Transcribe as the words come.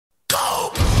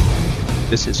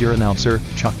This is your announcer,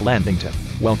 Chuck Landington,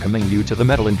 welcoming you to the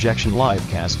Metal Injection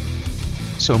Livecast.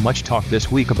 So much talk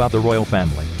this week about the royal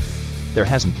family. There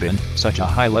hasn't been such a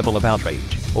high level of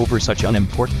outrage over such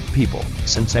unimportant people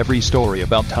since every story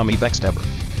about Tommy Vext ever.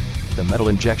 The Metal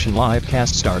Injection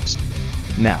Livecast starts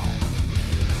now.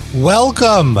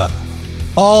 Welcome,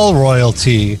 all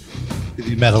royalty, to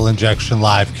the Metal Injection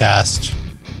Livecast,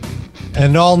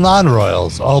 and all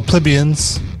non-royals, all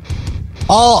plebeians,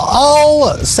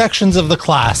 all sections of the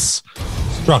class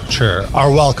structure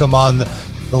are welcome on the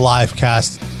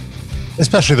Livecast,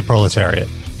 especially the proletariat,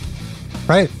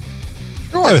 right?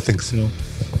 Sure. I would think so.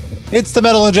 It's the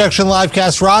Metal Injection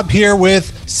Livecast. Rob here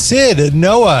with Sid,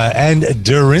 Noah, and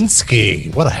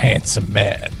Durinsky. What a handsome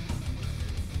man.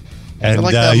 And I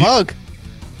like that mug.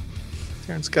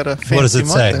 Darren's got a fancy what does it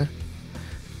mug say? there.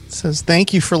 It says,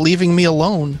 "Thank you for leaving me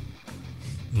alone."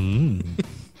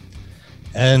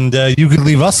 And you can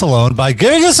leave us alone by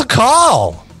giving us a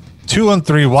call.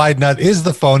 213-WIDE-NUT is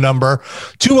the phone number.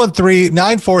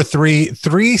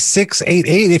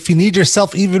 213-943-3688. If you need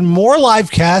yourself even more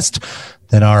Livecast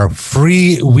than our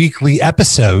free weekly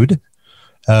episode,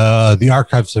 the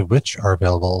archives of which are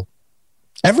available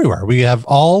everywhere. We have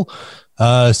all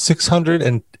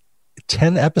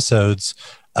 610 episodes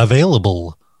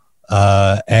available,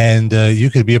 and you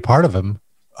could be a part of them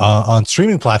on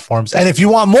streaming platforms. And if you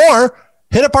want more,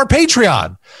 hit up our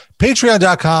Patreon,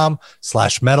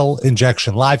 patreon.com/Metal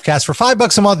Injection Livecast. For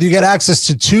 $5 a month, you get access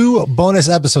to 2 bonus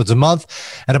episodes a month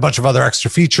and a bunch of other extra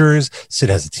features. Sid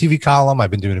has a TV column.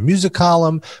 I've been doing a music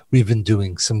column. We've been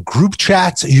doing some group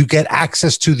chats. You get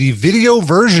access to the video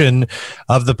version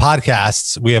of the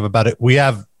podcasts. We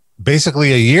have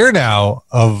basically a year now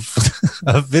of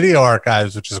video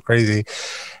archives, which is crazy.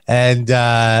 And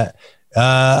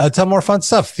a ton more fun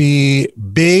stuff. The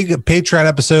big Patreon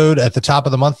episode at the top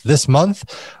of the month this month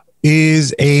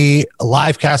is a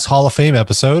Livecast Hall of Fame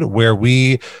episode where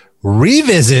we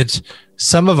revisit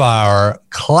some of our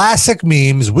classic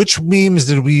memes. Which memes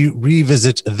did we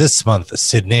revisit this month,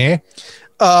 Sydney?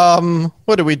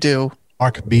 What do we do?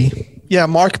 Mark B. Yeah,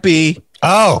 Mark B.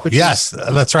 Oh, yes,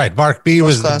 that's right. Mark B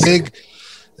was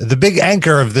the big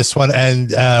anchor of this one,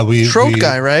 and Schroed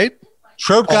guy, right?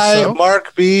 Schroed guy,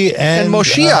 Mark B, and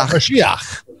Moshiach.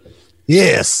 Moshiach.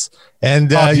 Yes.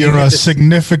 And you're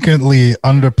significantly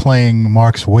underplaying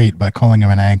Mark's weight by calling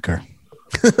him an anchor.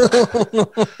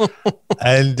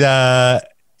 And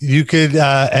you could,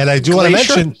 and I do want to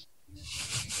mention,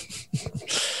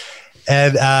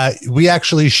 and we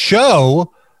actually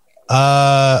show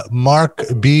Mark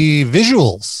B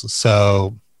visuals.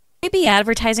 So maybe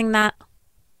advertising that.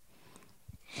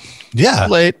 Yeah.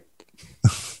 Late.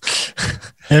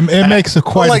 It makes a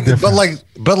quite a difference.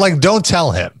 But don't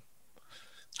tell him.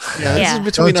 Yeah, this is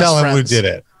between don't us tell him friends. who did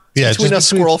it. Yeah, between us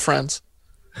squirrel friends.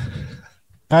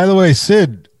 By the way,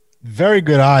 Sid, very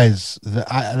good eyes.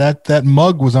 That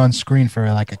mug was on screen for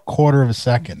like a quarter of a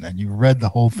second, and you read the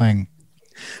whole thing.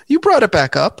 You brought it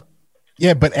back up.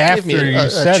 Yeah, but after you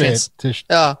said it to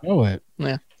show it,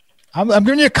 yeah, I'm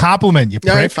giving you a compliment. You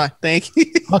prick. All right, fine. Thank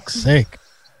you. Fuck's sake.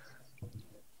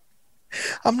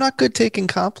 I'm not good taking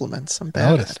compliments. I'm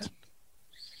bad at it.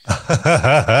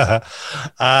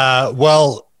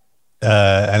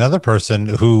 Another person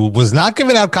who was not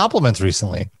giving out compliments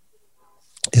recently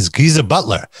is Geeza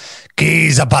Butler.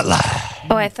 Geeza Butler.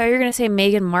 Oh, I thought you were going to say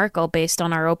Meghan Markle based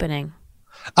on our opening.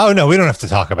 Oh, no, we don't have to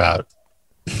talk about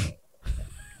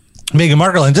Meghan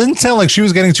Markle. It doesn't sound like she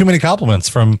was getting too many compliments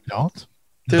from. Don't.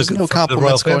 There's no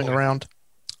compliments going around.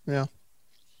 Yeah.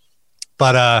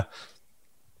 But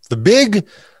the big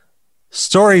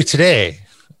story today,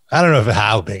 I don't know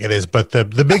how big it is, but the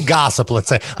big gossip, let's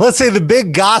say the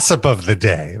big gossip of the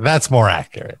day, that's more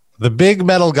accurate. The big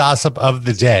metal gossip of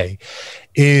the day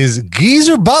is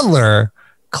Geezer Butler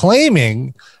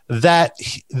claiming that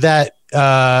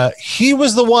he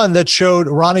was the one that showed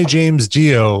Ronnie James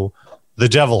Dio the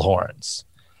devil horns.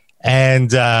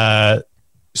 And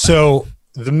so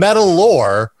the metal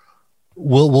lore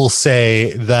will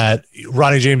say that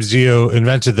Ronnie James Dio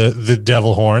invented the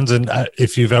devil horns, and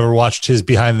if you've ever watched his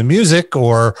Behind the Music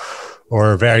or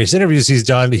various interviews he's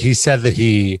done, he said that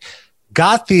he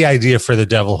got the idea for the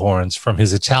devil horns from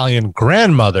his Italian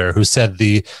grandmother, who said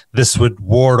this would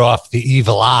ward off the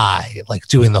evil eye, like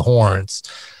doing the horns.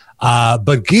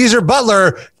 But Geezer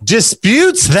Butler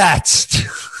disputes that.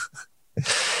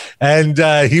 And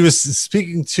he was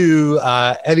speaking to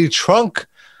Eddie Trunk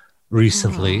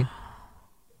recently.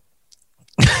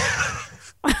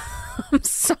 I'm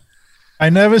so I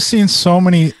never seen so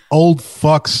many old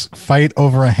fucks fight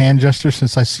over a hand gesture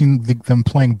since I seen them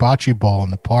playing bocce ball in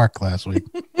the park last week.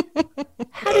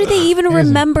 How do they even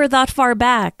remember that far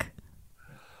back?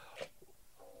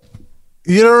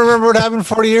 You don't remember what happened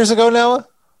 40 years ago, Noah?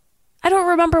 I don't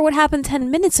remember what happened 10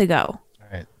 minutes ago.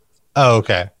 Oh,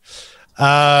 okay.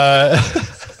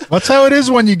 That's how it is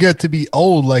when you get to be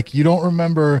old. Like, you don't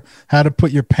remember how to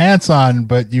put your pants on,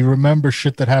 but you remember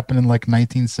shit that happened in like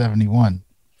 1971.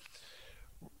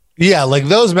 Yeah, like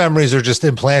those memories are just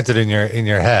implanted in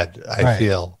your head, I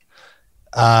feel.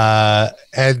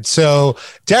 And so,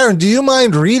 Darren, do you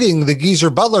mind reading the Geezer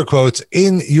Butler quotes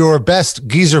in your best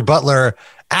Geezer Butler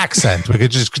accent? We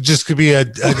could just could be a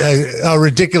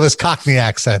ridiculous Cockney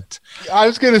accent. I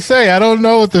was gonna say, I don't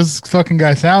know what this fucking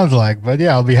guy sounds like, but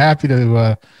yeah, I'll be happy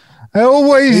to. I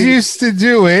always used to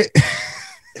do it.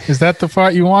 Is that the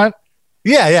part you want?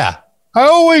 Yeah. I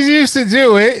always used to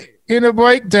do it in a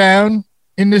breakdown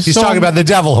in this. He's talking about the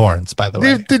devil horns, by the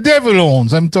way. The devil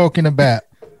horns I'm talking about.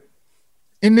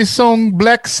 In this song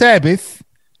Black Sabbath,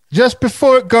 just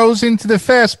before it goes into the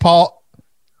first part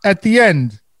at the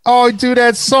end, I do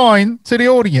that sign to the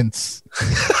audience.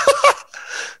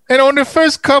 And on the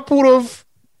first couple of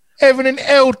Heaven and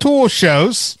Hell tour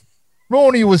shows,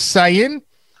 Ronnie was saying,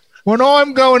 when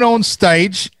I'm going on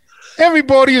stage,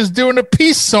 everybody is doing a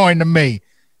peace sign to me.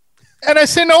 And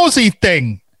it's an Aussie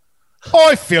thing.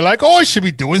 I feel like I should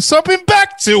be doing something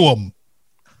back to them.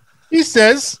 He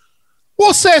says,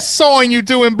 what's that sign you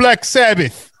do in Black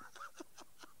Sabbath?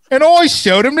 And I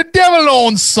showed him the devil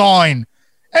horn sign.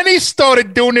 And he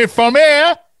started doing it from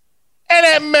here. And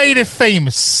that made it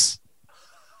famous.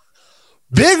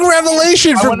 Big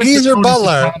revelation from Geezer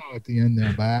Butler. At the end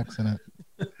there by accident.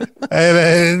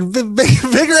 And big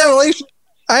revelation.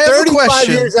 I have a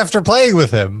question. Years after playing with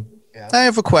him. I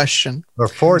have a question. Or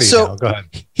 40 now. Go ahead.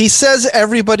 He says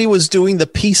everybody was doing the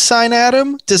peace sign at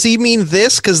him. Does he mean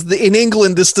this? Because in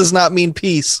England, this does not mean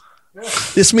peace.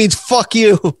 This means fuck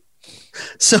you.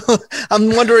 So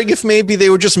I'm wondering if maybe they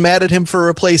were just mad at him for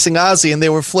replacing Ozzy and they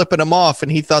were flipping him off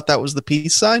and he thought that was the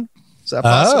peace sign. Is that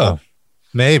possible? Oh,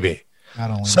 maybe. I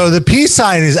don't know. So the peace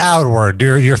sign is outward.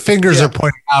 Your fingers are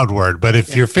pointing outward. But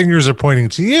if your fingers are pointing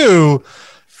to you,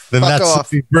 then Fuck that's off.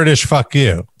 the British fuck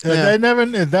you. Yeah. I never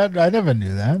knew that. I never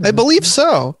knew that. I believe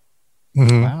so.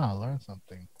 Mhm. Wow, I learned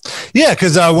something. Yeah,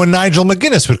 because when Nigel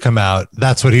McGuinness would come out,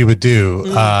 that's what he would do.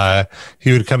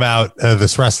 He would come out,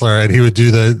 this wrestler, and he would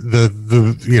do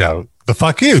the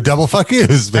fuck you, double fuck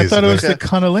yous. I thought it was basically. the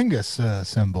cunnilingus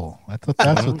symbol. I thought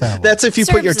that's what that was. That's if you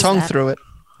put your Services tongue that. through it.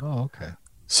 Oh, okay.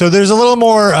 So there's a little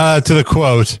more to the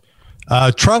quote.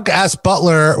 Trunk asked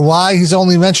Butler why he's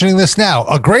only mentioning this now.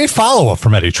 A great follow-up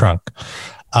from Eddie Trunk.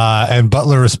 And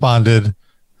Butler responded,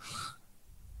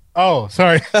 Oh,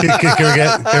 sorry. can we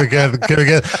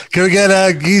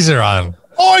get Geezer on?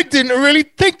 I didn't really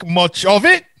think much of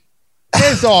it.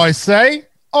 As I say,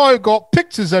 I got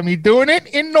pictures of me doing it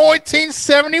in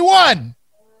 1971.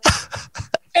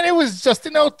 And it was just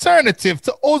an alternative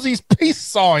to Ozzy's peace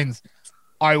signs.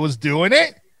 I was doing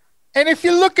it. And if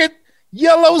you look at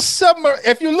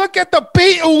if you look at the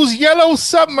Beatles' Yellow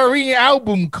Submarine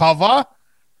album cover,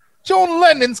 John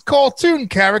Lennon's cartoon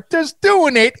character's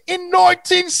doing it in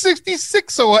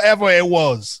 1966 or whatever it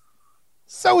was.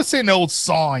 So it's an old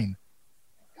sign.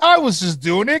 I was just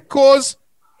doing it because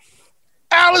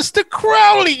Aleister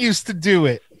Crowley used to do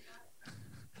it.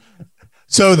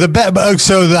 So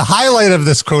the highlight of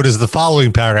this quote is the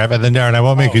following paragraph, and then Darren, I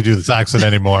won't make you do this accent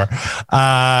anymore.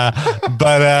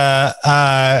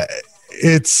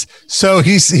 It's so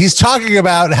he's talking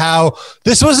about how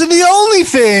this wasn't the only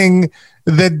thing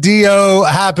that Dio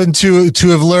happened to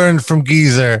have learned from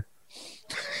Geezer.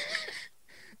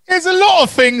 There's a lot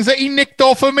of things that he nicked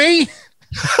off of me.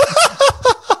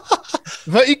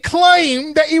 That he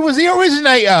claimed that he was the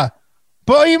originator,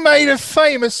 but he made it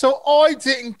famous, so I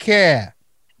didn't care.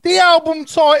 The album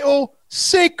title,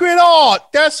 Sacred Art,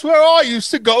 that's where I used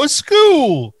to go to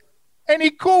school. And he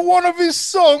called one of his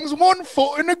songs One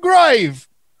Foot in the Grave.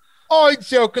 I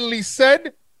jokingly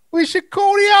said, we should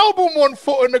call the album One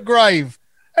Foot in the Grave.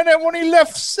 And then when he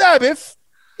left Sabbath,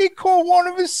 he called one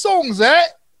of his songs that.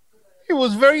 He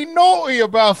was very naughty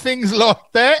about things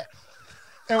like that.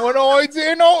 And when I did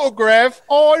an autograph,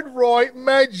 I'd write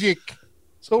magic.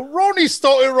 So Ronnie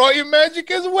started writing magic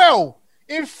as well.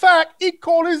 In fact, he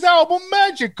called his album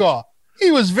Magica.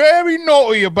 He was very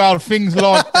naughty about things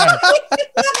like that.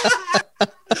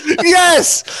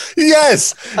 Yes.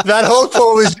 That whole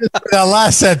quote was just that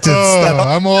last sentence. Oh,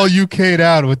 I'm all UK'd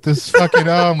out with this fucking,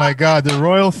 oh my God, the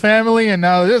royal family and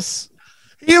now this.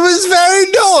 He was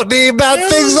very naughty about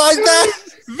things like that.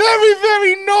 Very,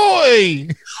 very naughty.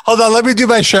 Hold on, let me do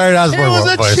my Sharon He Osbourne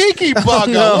was a voice. cheeky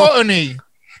bugger, no. wasn't he? He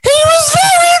was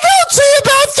very naughty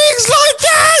about things like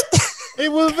that. He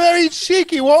was very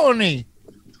cheeky, wasn't he?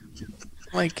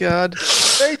 My God.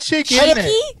 Very cheeky, isn't it?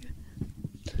 Cheeky?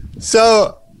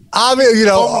 So I mean, you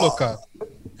know, Onlooker.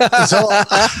 so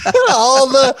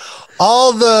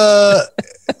all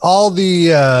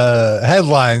the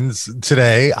headlines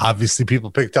today. Obviously,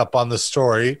 people picked up on the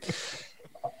story,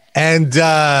 and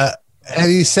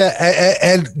he said,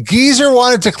 and Geezer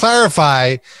wanted to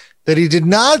clarify that he did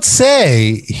not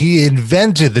say he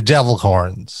invented the devil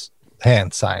horns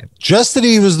hand sign, just that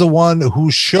he was the one who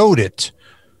showed it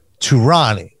to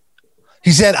Ronnie.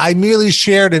 He said, I merely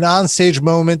shared an onstage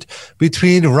moment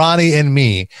between Ronnie and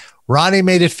me. Ronnie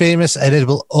made it famous, and it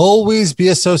will always be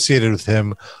associated with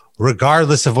him,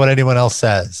 regardless of what anyone else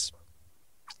says.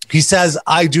 He says,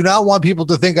 I do not want people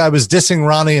to think I was dissing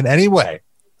Ronnie in any way.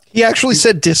 He actually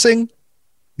said dissing?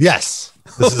 Yes.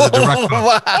 This is a direct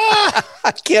quote.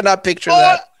 I cannot picture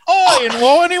that. I didn't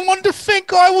want anyone to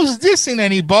think I was dissing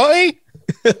anybody.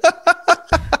 I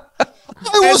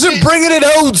wasn't bringing it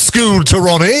old school to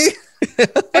Ronnie.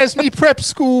 As me prep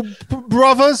school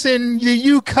brothers in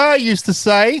the UK used to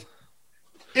say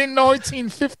in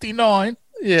 1959.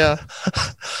 Yeah.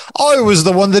 I was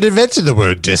the one that invented the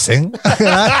word dissing.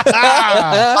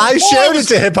 I showed it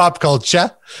to hip hop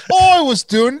culture. I was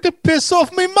doing it to piss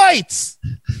off me mates.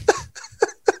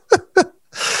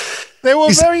 They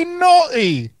were very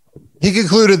naughty. He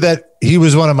concluded that he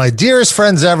was one of my dearest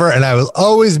friends ever, and I will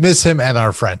always miss him and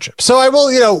our friendship. So I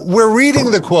will, you know, we're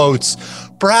reading the quotes.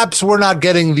 Perhaps we're not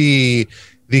getting the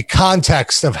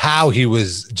context of how he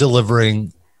was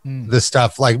delivering the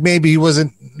stuff. Like maybe he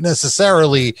wasn't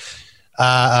necessarily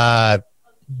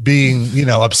being, you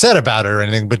know, upset about it or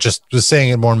anything, but just was saying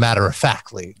it more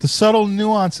matter-of-factly. The subtle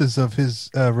nuances of his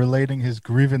relating his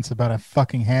grievance about a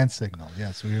fucking hand signal.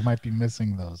 Yeah, so we might be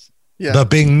missing those. Yeah. The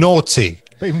being naughty.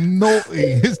 Being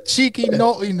naughty, his cheeky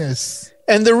naughtiness.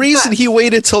 And the reason he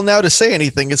waited till now to say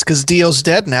anything is because Dio's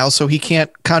dead now, so he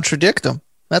can't contradict him.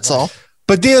 That's all.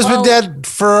 But Dio's been dead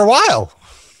for a while.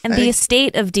 And the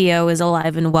estate of Dio is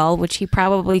alive and well, which he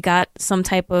probably got some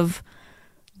type of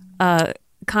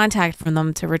contact from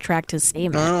them to retract his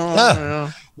statement.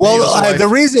 Well, the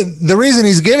reason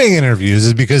he's giving interviews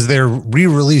is because they're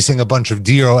re-releasing a bunch of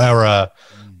Dio era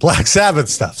Black Sabbath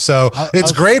stuff. So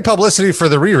it's great publicity for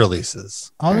the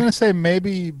re-releases. I was going to say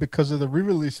maybe because of the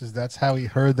re-releases, that's how he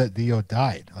heard that Dio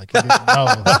died. Like he didn't know.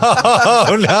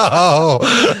 Oh, no.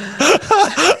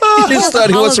 He just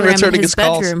thought he wasn't Hologram in returning his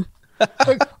calls. bedroom.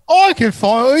 Like, I can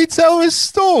finally tell his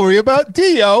story about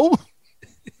Dio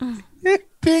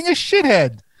being a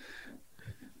shithead.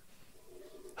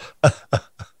 I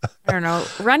don't know.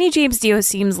 Ronnie James Dio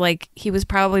seems like he was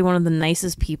probably one of the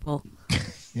nicest people.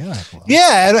 Yeah.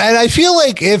 Yeah, and I feel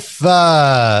like if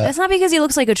That's not because he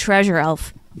looks like a treasure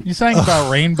elf. You sang about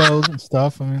rainbows and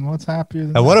stuff. I mean, what's happier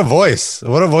than what a voice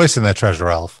in that treasure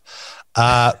elf.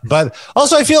 But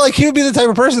also I feel like he would be the type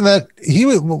of person that he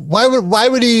would why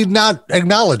would he not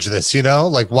acknowledge this, you know?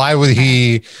 Like why would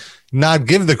he not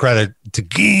give the credit to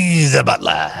Geezer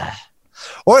Butler?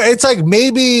 Or it's like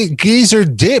maybe Geezer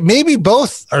did, maybe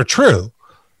both are true.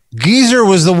 Geezer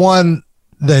was the one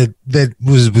that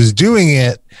was doing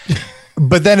it,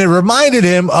 but then it reminded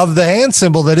him of the hand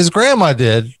symbol that his grandma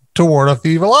did to ward off the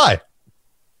evil eye.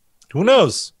 Who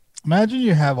knows? Imagine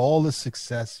you have all this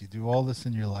success, you do all this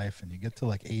in your life, and you get to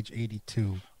like age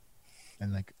 82,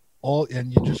 and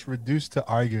you're just reduced to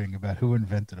arguing about who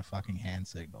invented a fucking hand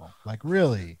signal. Like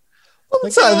really?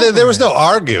 Well, there was no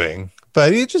arguing,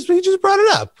 but he just brought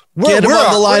it up. Get him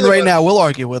on the line right now. We'll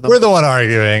argue with him. We're the one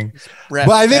arguing. But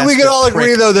I think we can all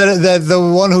agree, though, that the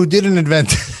one who didn't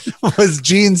invent it was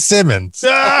Gene Simmons.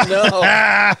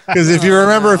 No. Because if you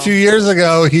remember a few years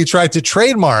ago, he tried to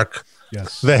trademark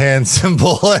the hand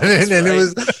symbol, and it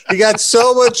was he got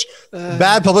so much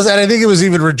bad publicity, and I think it was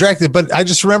even rejected. But I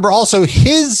just remember also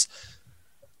his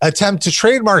attempt to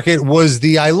trademark it was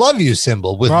the "I love you"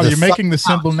 symbol. With Bro, you're making the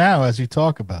symbol now as you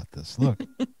talk about this. Look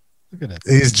at it.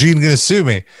 Is Gene going to sue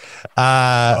me?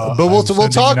 But we'll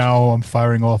talk now. I'm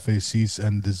firing off a cease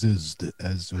and desist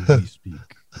as we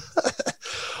speak.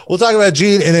 We'll talk about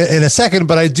Gene in a second,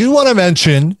 but I do want to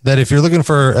mention that if you're looking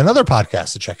for another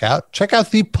podcast to check out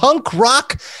the Punk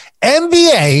Rock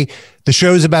MBA. The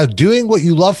show is about doing what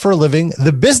you love for a living,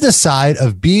 the business side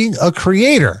of being a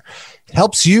creator. It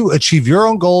helps you achieve your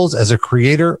own goals as a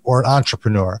creator or an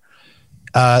entrepreneur.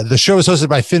 The show is hosted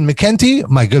by Finn McKenty,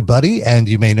 my good buddy, and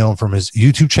you may know him from his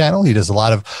YouTube channel. He does a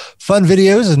lot of fun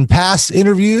videos, and past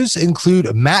interviews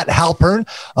include Matt Halpern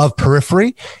of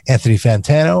Periphery, Anthony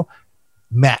Fantano,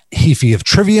 Matt Heafy of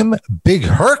Trivium, Big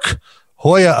Herc,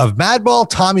 Hoya of Madball,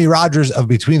 Tommy Rogers of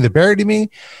Between the Buried and Me.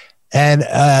 And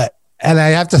I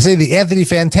have to say the Anthony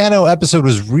Fantano episode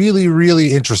was really,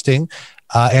 really interesting.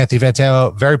 Anthony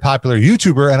Fantano, very popular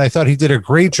YouTuber, and I thought he did a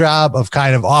great job of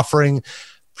kind of offering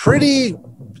pretty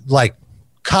like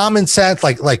common sense,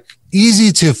 like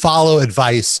easy to follow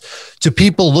advice to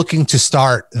people looking to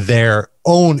start their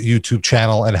own YouTube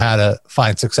channel and how to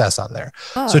find success on there.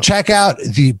 Oh. So check out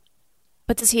the.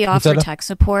 But does he What's offer that? tech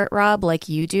support, Rob, like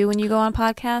you do when you go on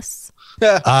podcasts?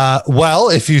 Well,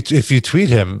 if you tweet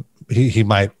him, he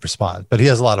might respond, but he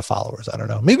has a lot of followers. I don't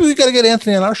know. Maybe we got to get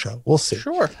Anthony on our show. We'll see.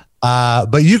 Sure.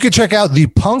 But you can check out the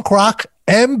Punk Rock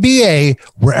MBA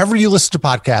wherever you listen to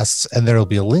podcasts, and there will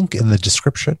be a link in the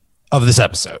description of this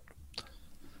episode.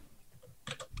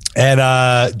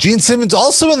 And Gene Simmons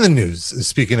also in the news.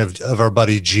 Speaking of our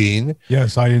buddy Gene,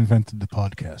 Yes, I invented the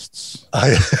podcasts.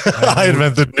 I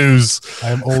invented news.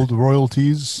 I am old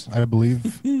royalties, I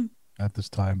believe, at this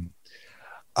time.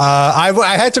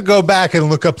 I had to go back and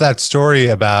look up that story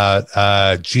about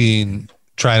Gene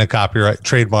trying to copyright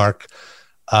trademark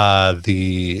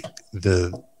the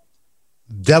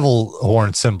devil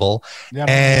horn symbol. Yeah,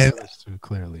 And-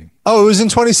 clearly. Oh, it was in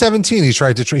 2017. He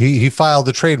tried to he filed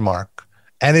a trademark,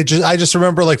 and I just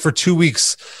remember like for 2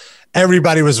 weeks,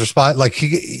 everybody was responding. Like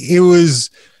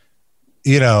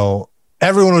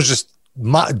everyone was just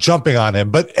jumping on him.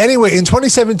 But anyway, in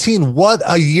 2017, what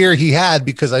a year he had,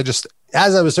 because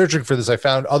as I was searching for this, I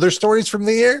found other stories from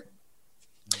the year,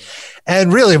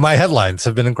 and really my headlines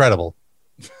have been incredible.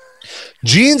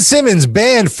 Gene Simmons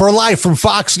banned for life from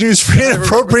Fox News for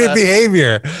inappropriate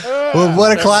behavior. Well,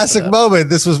 what a classic moment.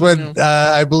 This was when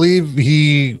I believe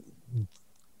he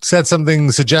said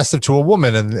something suggestive to a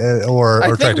woman or I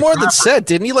tried think to more than said,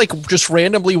 didn't he like just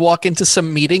randomly walk into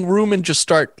some meeting room and just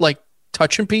start like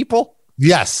touching people?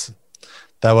 Yes,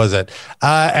 that was it.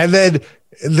 And then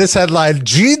this headline,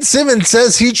 Gene Simmons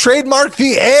says he trademarked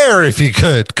the air if he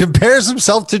could, compares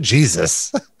himself to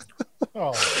Jesus.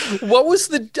 What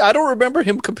was I don't remember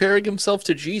him comparing himself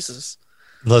to Jesus,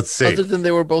 Let's see. other than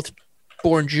they were both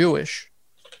born Jewish.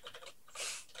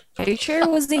 Are you sure it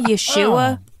was the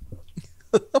Yeshua?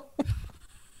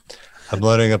 I'm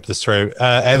loading up the story.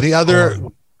 And the other,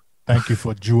 Thank you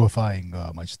for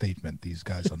Jewifying my statement. These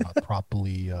guys are not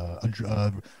properly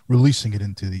releasing it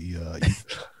into the.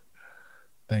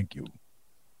 Thank you.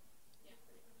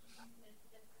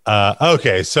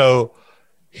 okay, so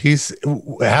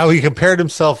how he compared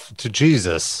himself to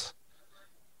Jesus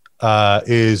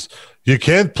is you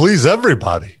can't please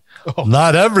everybody.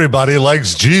 Not everybody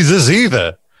likes Jesus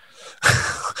either.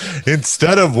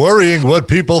 Instead of worrying what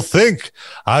people think,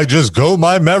 I just go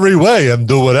my merry way and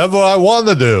do whatever I want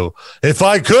to do. If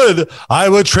I could, I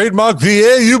would trademark the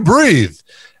air you breathe.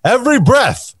 Every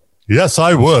breath. Yes,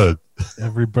 I would.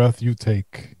 Every breath you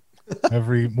take,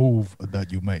 every move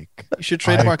that you make, You should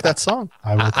trademark that song.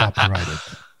 I will copyright it.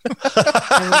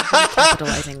 I would be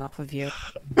capitalizing off of you.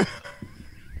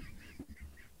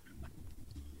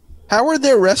 How are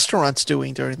their restaurants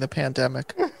doing during the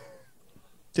pandemic?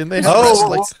 Didn't they have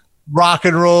Oh, rock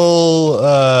and roll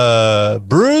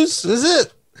brews, is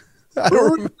it? I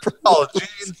don't remember. Oh,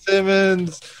 Gene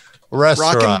Simmons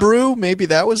restaurant. Rock and Brew? Maybe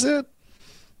that was it.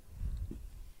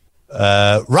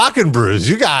 Rock and brews.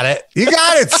 You got it. You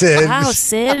got it, Sid. Wow,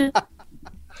 Sid.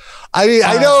 I mean,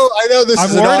 I know this I'm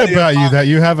is an worried audio about you that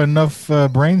you have enough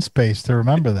brain space to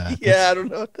remember that. Yeah, I don't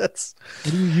know. That's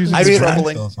What are you using I these mean, brain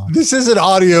troubling. cells on? This is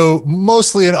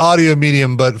mostly an audio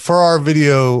medium, but for our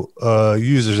video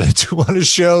users, I do want to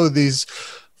show these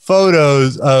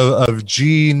photos of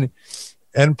Gene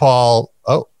and Paul.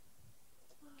 Oh,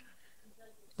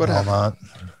 what happened.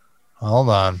 Hold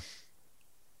on.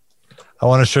 I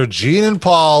want to show Gene and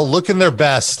Paul looking their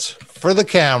best for the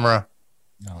camera.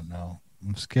 No,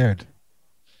 I'm scared.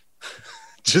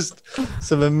 Just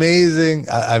some amazing.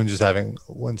 I'm just having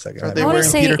 1 second. Are they I want to wearing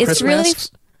say Peter it's Criss really,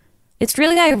 masks? it's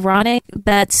really ironic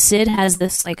that Sid has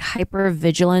this like hyper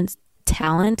vigilant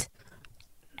talent,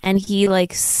 and he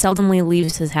like seldomly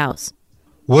leaves his house.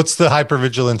 What's the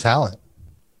hypervigilant talent?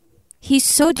 He's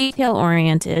so detail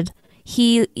oriented.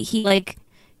 He like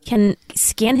can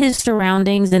scan his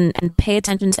surroundings and pay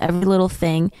attention to every little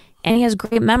thing, and he has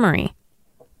great memory,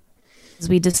 as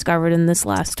we discovered in this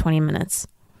last 20 minutes.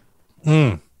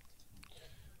 Yeah.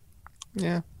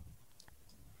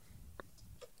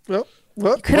 Well,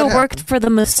 Could have worked for the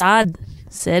Mossad,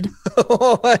 Sid.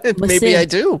 Maybe Sid. I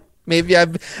do. Maybe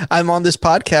I'm on this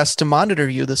podcast to monitor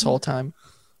you this whole time.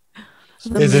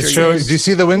 Is it showing? Do you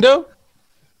see the window?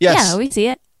 Yes. Yeah, we see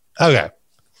it. Okay.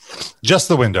 Just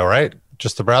the window, right?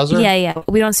 Just the browser? Yeah.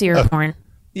 We don't see your porn.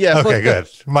 Yeah. Okay, good.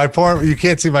 My porn, you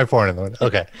can't see my porn in the window.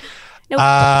 Okay.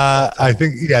 I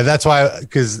think, yeah, that's why,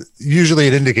 because usually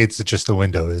it indicates that just the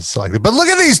window is selected. But look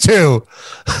at these two.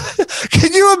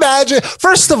 Can you imagine?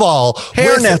 First of all,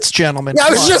 Hairnets, gentlemen. I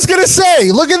was just going to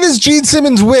say, look at this Gene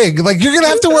Simmons wig. Like, you're going to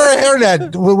have to wear a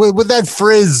hairnet with that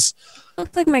frizz.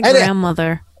 Looks like my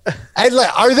grandmother. And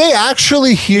like, are they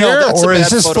actually here, that's a or is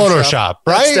bad this Photoshop?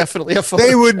 Right? That's definitely a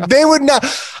Photoshop. They would not.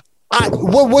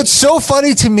 What's so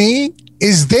funny to me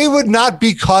is they would not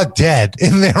be caught dead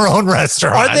in their own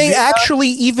restaurant. Are they actually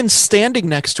even standing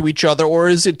next to each other, or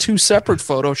is it two separate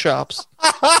Photoshops?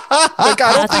 Like,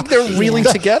 I don't think they're really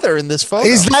together in this photo.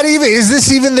 Is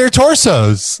this even their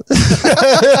torsos?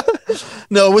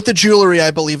 No, with the jewelry,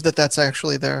 I believe that's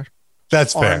actually there.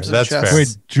 That's fair. Arms and That's chest. fair.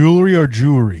 Wait, jewelry or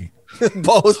jewelry?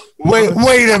 Both.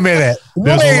 Wait a minute.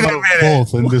 There's Wait a a lot of minute.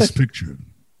 both in this picture.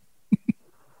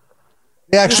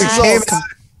 They actually This is came. all-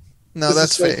 No,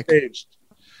 that's fake. It's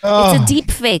Oh, a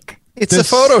deep fake. It's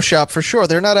This- a Photoshop for sure.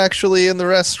 They're not actually in the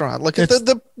restaurant. Look at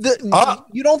the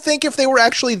you don't think if they were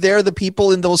actually there, the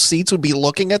people in those seats would be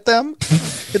looking at them?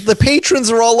 The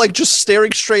patrons are all like just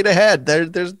staring straight ahead.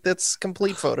 That's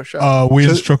complete Photoshop. we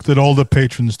instructed all the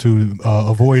patrons to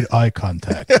avoid eye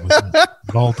contact at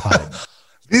all times.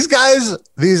 These guys,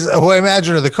 who I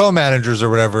imagine are the co-managers or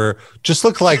whatever, just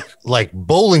look like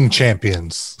bowling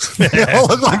champions. They all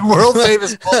look like world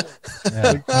famous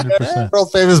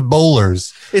 100%.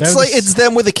 bowlers. It's like it's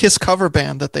them with a Kiss cover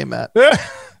band that they met.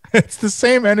 It's the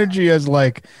same energy as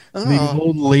like the Oh.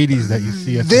 old ladies that you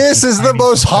see. At This is the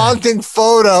most haunting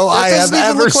photo I have doesn't even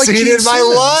ever look like seen Gene in my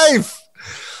Simmons. life.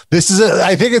 This is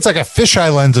I think it's like a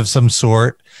fisheye lens of some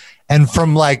sort, and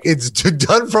from like it's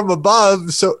done from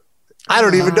above. So I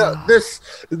don't even know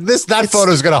that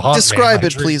photo is going to haunt me. Describe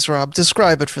it, please, Rob.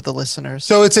 Describe it for the listeners.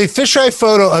 So it's a fisheye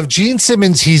photo of Gene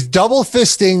Simmons. He's double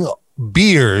fisting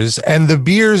beers, and the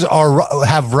beers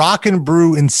have Rock and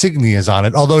Brew insignias on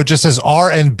it, although it just says R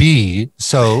and B.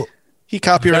 So He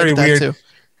copyrighted that weird. too.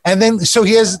 And then so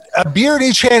he has a beer in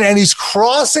each hand, and he's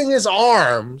crossing his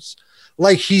arms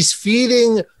like he's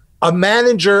feeding a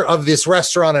manager of this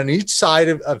restaurant on each side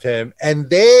of him,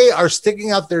 and they are sticking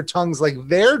out their tongues like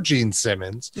they're Gene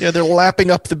Simmons. Yeah, they're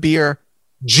lapping up the beer.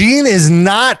 Gene is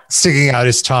not sticking out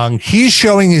his tongue. He's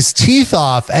showing his teeth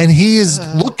off, and he is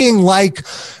looking like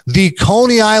the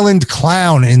Coney Island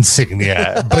clown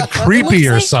insignia, but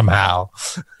creepier like- somehow.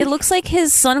 It looks like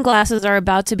his sunglasses are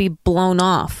about to be blown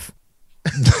off.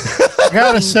 I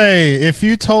gotta say, if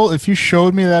you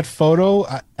showed me that photo,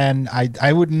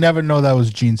 I would never know that was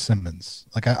Gene Simmons.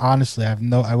 Like, I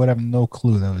would have no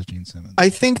clue that was Gene Simmons. I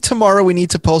think tomorrow we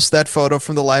need to post that photo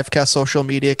from the Livecast social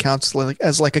media accounts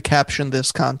as like a caption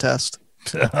this contest.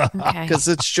 Okay. Because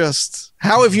it's just,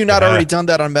 how have you not already done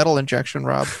that on Metal Injection,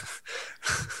 Rob?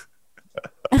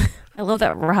 I love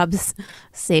that Rob's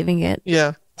saving it.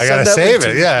 Yeah. I gotta Send that save link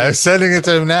it. to Yeah, me. I'm sending it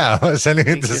to him now. I'm sending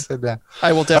it to you. Sid now.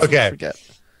 I will definitely Okay. forget.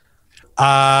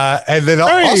 And then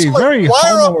Very, also, very why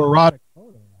are- homoerotic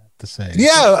photo, I have to say.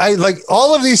 yeah, I like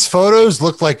all of these photos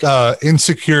look like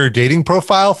insecure dating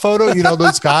profile photo. You know,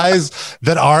 those guys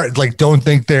that are like don't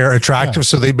think they're attractive,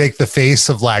 so they make the face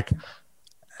of like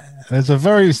There's a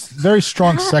very, very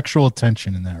strong sexual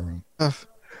tension in that room.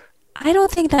 I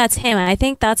don't think that's him. I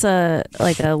think that's a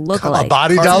lookalike. a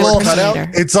body Cardboard double. cutout?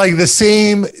 It's like the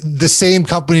same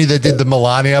company that did the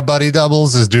Melania body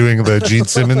doubles is doing the Gene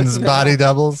Simmons body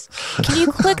doubles. Can you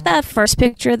click that first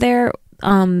picture there?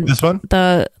 This one?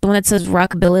 The one that says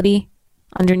Rockability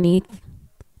underneath.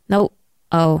 Nope.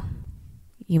 Oh,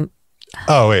 you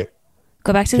Oh wait.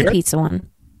 go back to the Here? pizza one.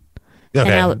 Okay. And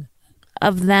out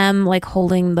of them like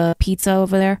holding the pizza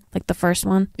over there, like the first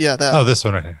one. Yeah, that. Oh, this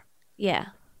one right here. Yeah.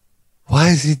 Why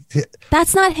is he?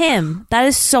 That's not him. That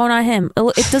is so not him.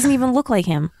 It doesn't even look like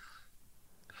him.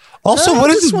 Also, what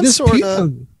this is one this sorta-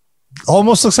 pizza?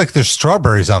 Almost looks like there's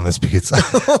strawberries on this pizza.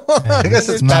 I guess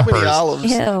it's Too many peppers. olives.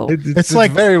 Ew. It's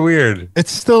like- very weird.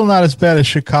 It's still not as bad as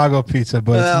Chicago pizza,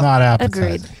 but Well, it's not appetizing.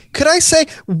 Agreed. Could I say,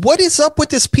 what is up with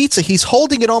this pizza? He's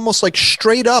holding it almost like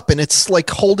straight up, and it's like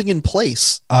holding in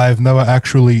place. I've never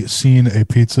actually seen a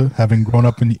pizza, having grown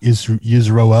up in Israel.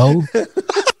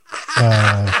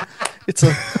 It's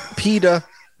a pita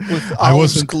with I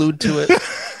olives wasn't- glued to it.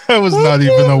 I was not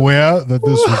even aware that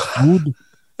this was food,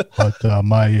 but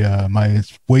my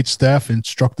wait staff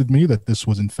instructed me that this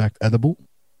was in fact edible.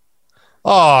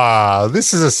 Oh,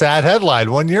 this is a sad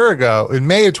headline. 1 year ago, in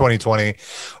May of 2020,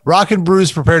 Rock and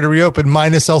Brews prepared to reopen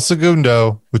minus El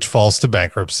Segundo, which falls to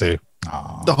bankruptcy.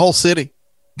 The whole city.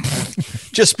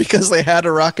 Just because they had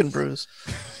a Rock and Brews.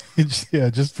 Yeah,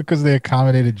 just because they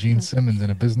accommodated Gene Simmons in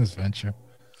a business venture.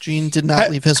 Gene did not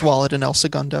leave his wallet in El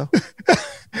Segundo.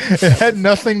 It had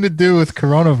nothing to do with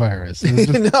coronavirus. It was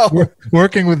just No,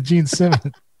 working with Gene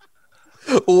Simmons.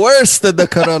 worse than the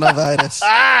coronavirus.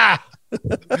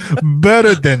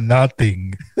 Better than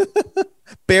nothing.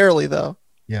 Barely though.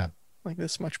 Yeah. Like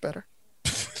this much better.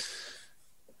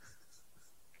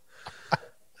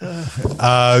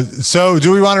 So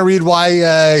do we want to read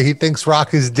why he thinks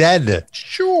Rock is dead?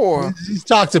 Sure. He's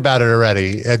talked about it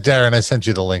already. Darren, I sent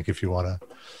you the link if you want to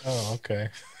Oh, okay.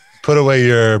 put away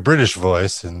your British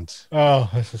voice and Oh,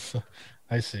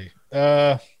 I see.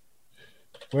 Where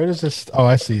does this? Oh,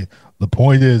 I see. The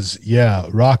point is, yeah,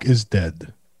 Rock is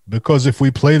dead because if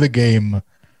we play the game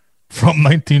from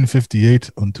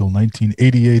 1958 until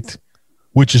 1988,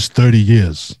 which is 30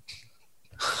 years,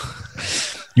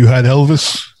 you had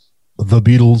Elvis, the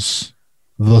Beatles,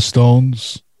 the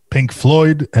Stones, Pink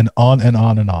Floyd, and on and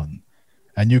on and on.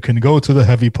 And you can go to the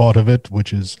heavy part of it,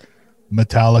 which is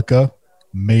Metallica,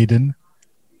 Maiden.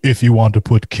 If you want to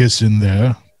put Kiss in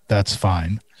there, that's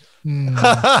fine. Not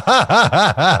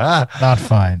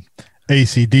fine.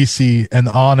 AC/DC, and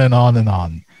on and on and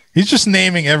on. He's just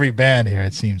naming every band here,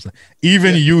 it seems like.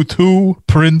 Even U2,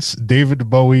 Prince, David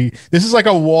Bowie. This is like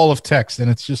a wall of text, and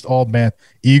it's just all band.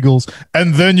 Eagles.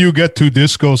 And then you get to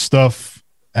disco stuff,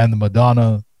 and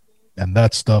Madonna, and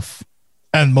that stuff.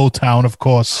 And Motown, of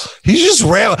course. he's just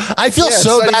rambling. I feel Yeah,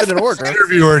 so it's not bad even for in this order.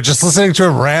 interviewer just listening to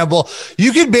him ramble.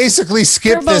 You can basically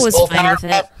skip Turbo this was whole fine with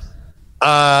it.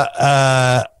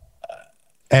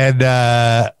 and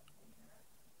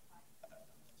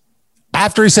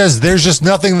after he says there's just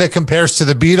nothing that compares to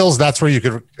the Beatles, that's where you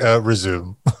could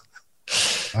resume.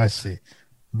 I see.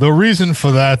 The reason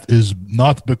for that is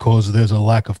not because there's a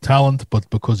lack of talent, but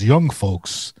because young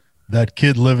folks, that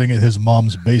kid living in his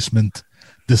mom's basement,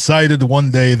 decided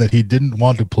one day that he didn't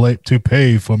want to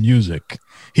pay for music.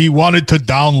 He wanted to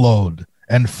download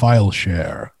and file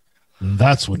share. And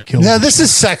that's what killed Now him. this is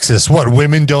sexist. What,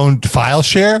 women don't file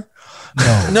share?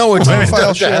 No, it's Women not file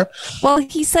don't share. Well,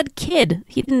 he said kid.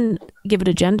 He didn't give it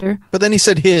a gender. But then he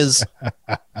said his.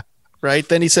 Right?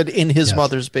 Then he said in his Yes.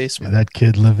 mother's basement. that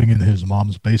kid living in his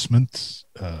mom's basement.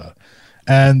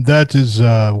 And that is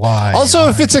why. Also,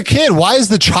 if it's a kid, why is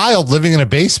the child living in a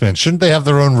basement? Shouldn't they have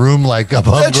their own room like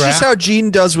above That's ground? just how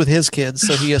Gene does with his kids,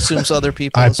 so he assumes other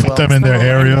people I as put well. them in their It's not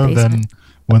area, in the then basement.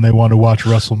 when they want to watch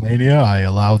WrestleMania, I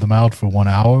allow them out for 1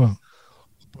 hour.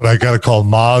 But I gotta call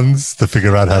Mons to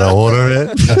figure out how to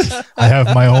order it. I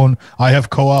have my own. I have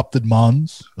co-opted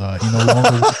Mons. He no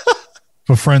longer works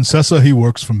for Francesa. He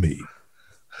works for me.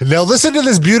 Now listen to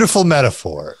this beautiful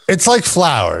metaphor. It's like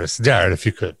flowers, Jared, if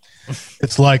you could.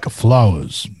 It's like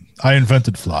flowers. I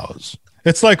invented flowers.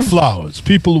 It's like flowers.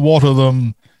 People water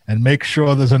them and make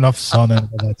sure there's enough sun and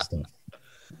all that stuff.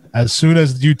 As soon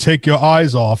as you take your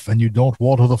eyes off and you don't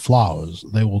water the flowers,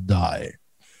 they will die.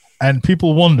 And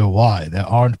people wonder why there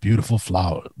aren't beautiful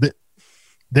flowers.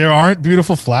 There aren't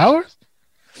beautiful flowers?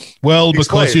 Well,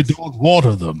 because you don't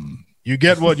water them. You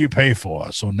get what you pay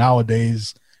for. So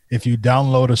nowadays, if you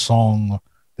download a song,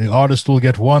 the artist will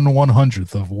get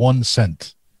 1/100th of 1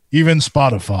 cent. Even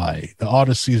Spotify, the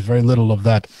artist sees very little of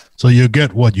that. So you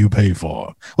get what you pay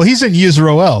for. Well, he's in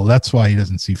Yisroel. That's why he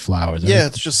doesn't see flowers. Yeah,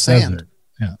 it's just sand.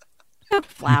 Yeah. Got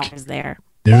flowers there.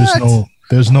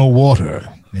 There's no water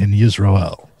in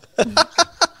Yisroel.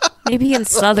 Maybe in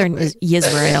southern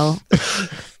Israel,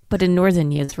 but in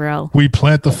northern Israel. We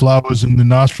plant the flowers in the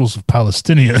nostrils of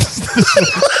Palestinians.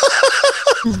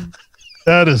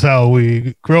 That is how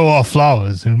we grow our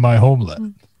flowers in my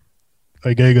homeland.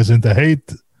 I gave us into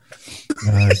hate.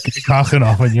 Kachen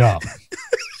af en ja.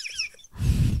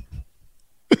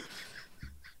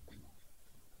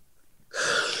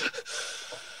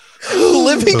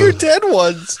 Living or dead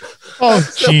ones. Oh,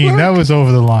 Gene, that was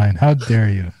over the line. How dare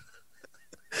you?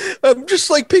 I'm just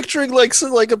like picturing like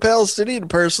a Palestinian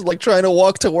person like trying to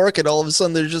walk to work, and all of a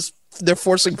sudden they're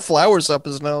forcing flowers up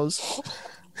his nose.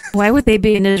 Why would they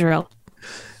be in Israel?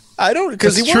 I don't,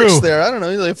 because he That's works true. there. I don't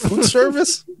know, like food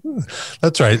service.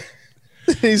 That's right.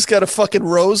 He's got a fucking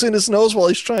rose in his nose while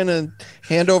he's trying to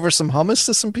hand over some hummus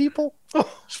to some people.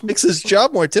 Just makes his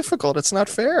job more difficult. It's not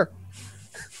fair.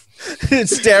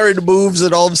 It's Darren moves,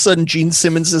 and all of a sudden Gene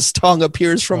Simmons' tongue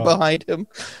appears from behind him.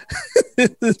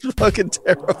 It's fucking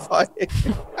terrifying.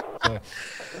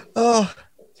 Oh,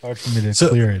 It's hard for me to So-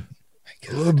 clear it.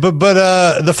 But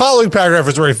the following paragraph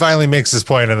is where he finally makes his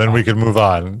point, and then we can move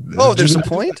on. oh, there's a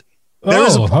point. There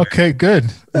is a Okay,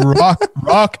 good.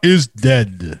 Rock is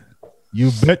dead.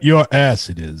 You bet your ass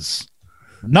it is.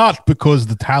 Not because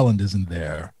the talent isn't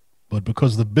there, but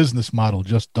because the business model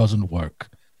just doesn't work.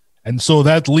 And so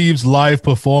that leaves live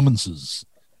performances.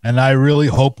 And I really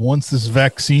hope once this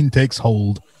vaccine takes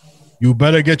hold, you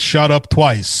better get shot up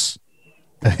twice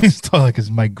He's talking like it's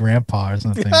my grandpa or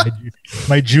something.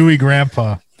 My Jewy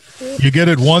grandpa. You get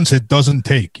it once, it doesn't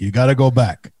take. You got to go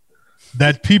back.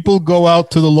 That people go out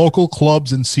to the local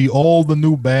clubs and see all the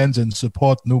new bands and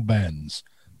support new bands.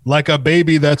 Like a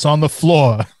baby that's on the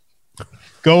floor.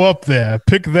 Go up there,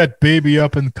 pick that baby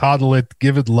up and coddle it,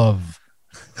 give it love.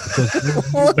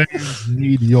 Because new bands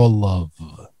need your love.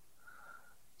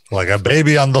 Like a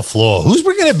baby on the floor. Who's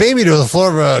bringing a baby to the floor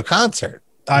of a concert?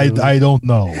 I don't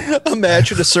know.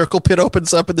 Imagine a circle pit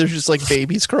opens up and there's just like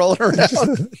babies crawling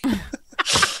around.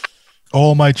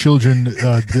 All my children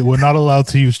they were not allowed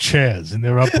to use chairs in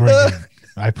their upbringing.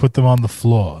 I put them on the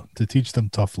floor to teach them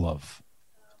tough love.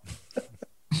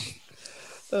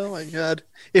 Oh my God.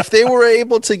 If they were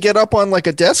able to get up on like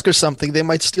a desk or something, they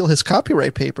might steal his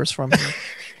copyright papers from him.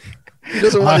 He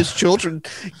doesn't want his children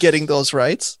getting those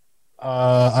rights.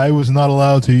 I was not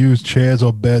allowed to use chairs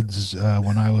or beds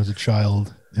when I was a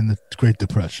child in the Great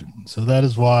Depression. So that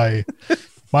is why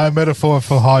my metaphor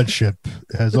for hardship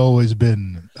has always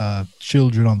been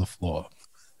children on the floor.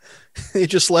 They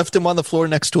just left him on the floor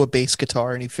next to a bass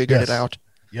guitar and he figured it out.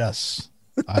 Yes.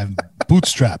 I'm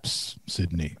bootstraps,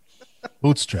 Sydney.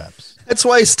 Bootstraps. That's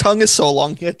why his tongue is so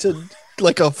long. He had to,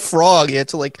 like a frog, he had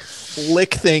to like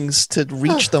lick things to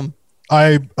reach them.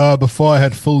 Before I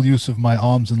had full use of my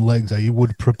arms and legs, I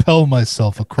would propel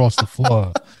myself across the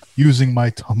floor using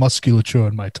my musculature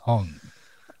and my tongue.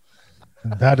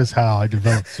 And that is how I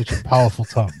developed such a powerful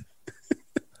tongue.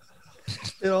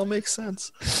 It all makes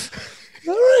sense.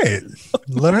 All right.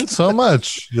 Learned so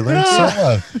much. You learned so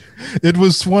much. It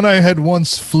was when I had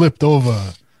once flipped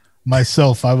over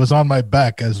myself. I was on my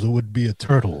back as it would be a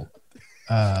turtle.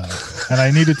 And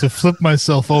I needed to flip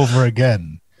myself over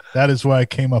again. That is why I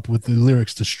came up with the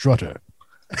lyrics to Strutter.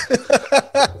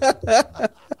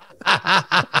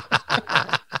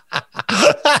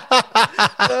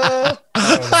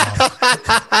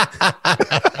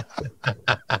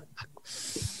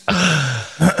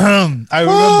 I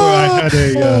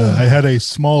remember I had a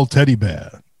small teddy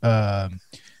bear.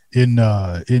 In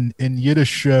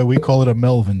Yiddish, we call it a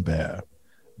Melvin bear,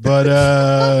 but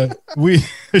a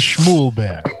Shmuel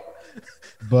bear.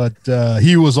 But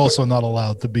he was also not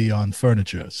allowed to be on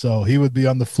furniture, so he would be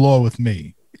on the floor with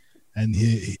me. And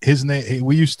his name,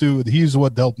 he's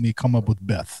what helped me come up with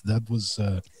Beth. That was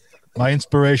my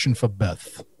inspiration for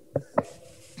Beth.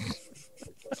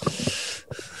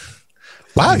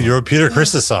 Wow, you wrote Peter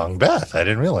Chris's song, Beth. I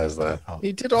didn't realize that.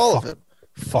 He did all of it.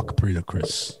 Fuck Peter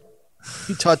Chris.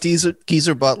 He taught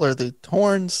Geezer Butler the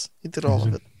horns. He did all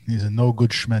of it. He's a no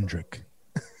good schmendrick.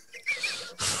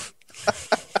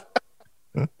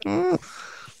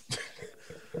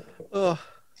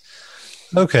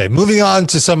 Okay, moving on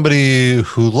to somebody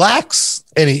who lacks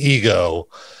any ego.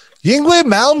 Yngwie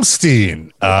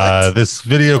Malmsteen. This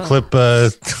video clip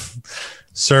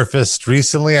surfaced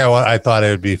recently. I thought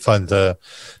it would be fun to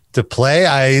play.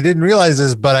 I didn't realize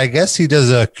this, but I guess he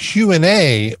does a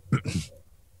Q&A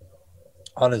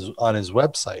on his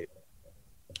website,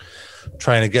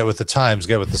 trying to get with the times,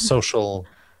 get with the social.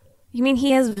 You mean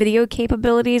he has video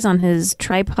capabilities on his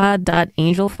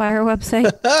tripod.angelfire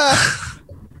website?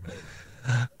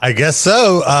 I guess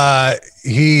so.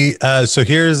 So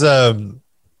here's the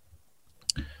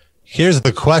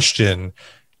question.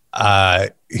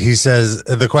 He says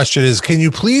the question is, can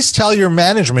you please tell your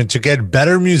management to get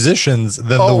better musicians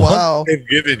than the ones they've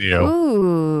given you?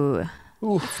 Ooh,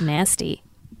 that's nasty.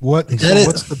 What's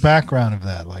the background of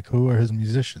that? Like, who are his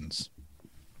musicians?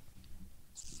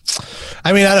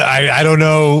 I mean, I don't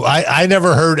know. I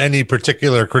never heard any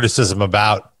particular criticism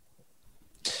about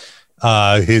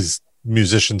his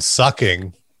musicians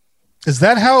sucking. Is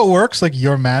that how it works? Like,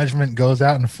 your management goes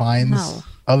out and finds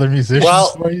other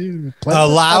musicians for you?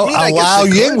 Allow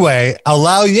Yngwie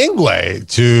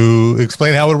to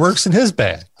explain how it works in his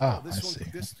band. Oh, I see.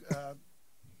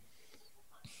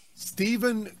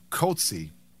 Stephen Coetzee.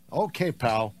 Okay,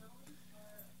 pal.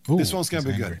 Ooh, this one's going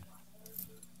to be good.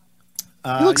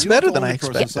 He looks better than I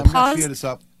expected.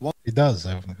 He does.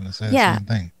 I was going to say the same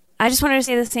thing. I just wanted to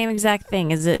say the same exact thing.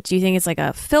 Do you think it's like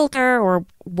a filter or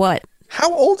what?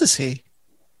 How old is he?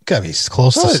 Gotta be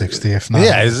close to 60, if not.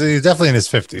 Yeah, he's definitely in his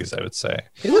 50s, I would say.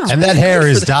 And that hair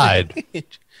is dyed. It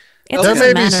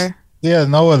doesn't matter. Yeah,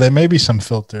 no, there may be some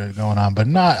filter going on, but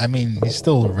not. I mean, he's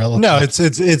still relative. No,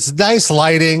 it's nice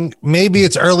lighting. Maybe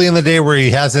it's early in the day where he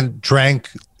hasn't drank,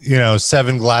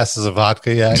 7 glasses of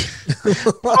vodka yet.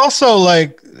 Also,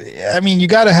 like, I mean, you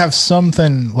got to have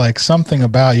something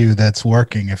about you that's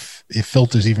working if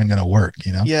filter's even going to work,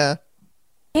 Yeah.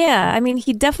 Yeah, I mean,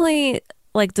 he definitely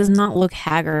does not look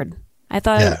haggard. I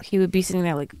thought he would be sitting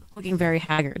there looking very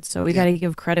haggard. So we got to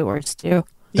give credit where it's due.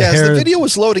 Yeah, as the hair- video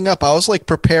was loading up, I was like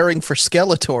preparing for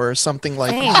Skeletor or something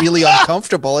like Same. really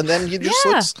uncomfortable, and then he just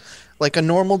Yeah. looks like a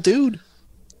normal dude.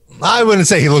 I wouldn't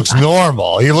say he looks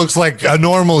normal. He looks like a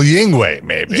normal Yingwei,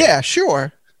 maybe. Yeah,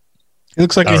 sure. He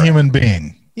looks like All a right. human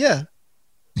being. Yeah.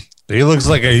 He looks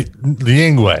like a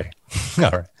Yingwei. All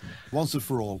right. Once and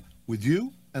for all, with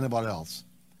you and everybody else.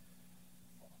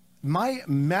 My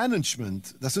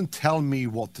management doesn't tell me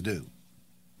what to do.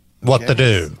 What to Okay?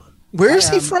 do? Where is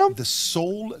I he am from? The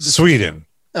sole Sweden.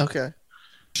 Okay.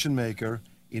 decision maker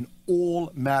in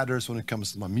all matters when it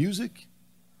comes to my music,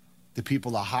 the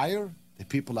people I hire, the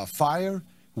people I fire,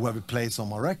 whoever plays on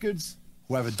my records,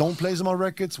 whoever don't plays on my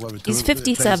records, whoever He's plays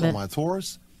 57. on my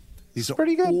tours. These are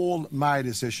pretty good. all my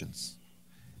decisions.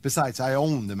 Besides, I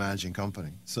own the managing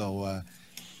company. So,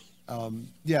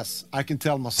 yes, I can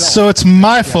tell myself. So it's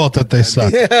my fault that they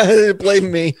suck. Yeah,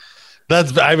 blame me.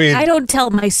 That's. I mean, I don't tell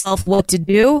myself what to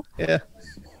do. Yeah.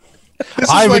 This is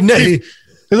I would. like,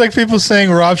 it's like people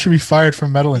saying Rob should be fired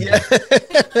from Metal Injection.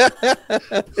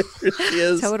 He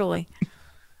is. Totally.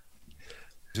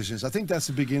 musicians. I think that's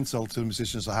a big insult to the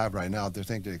musicians I have right now. They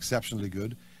think they're exceptionally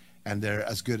good, and they're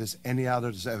as good as any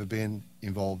other that's ever been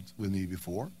involved with me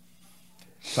before.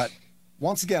 But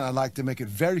once again, I'd like to make it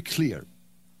very clear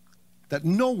that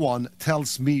no one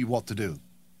tells me what to do.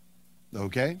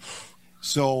 Okay?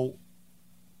 So,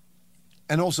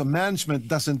 and also management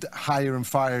doesn't hire and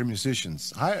fire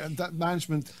musicians. That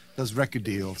management does record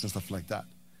deals and stuff like that.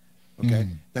 Okay?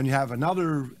 Then you have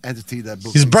another entity that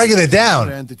books. He's breaking it down.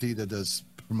 Another entity that does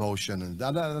promotion, and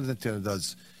another entity that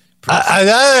does.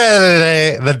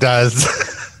 That does.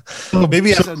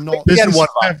 Maybe So not- we had Business one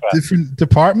have different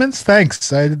departments.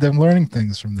 Thanks. I'm learning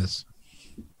things from this.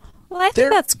 Well, I think They're-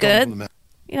 that's good.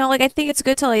 You know, like I think it's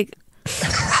good to like.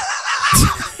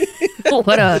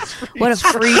 what a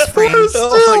freeze frame.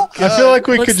 Oh my I feel like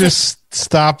we Looks could just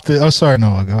stop the. Oh, sorry,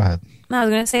 Noah. Go ahead. No, I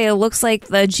was gonna say it looks like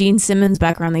the Gene Simmons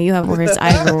background that you have, where his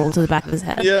eyes roll to the back of his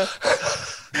head. Yeah.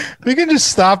 We can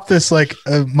just stop this like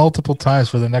multiple times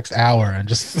for the next hour and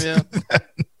just Yeah.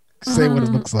 say what it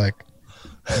looks like.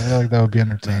 I feel like that would be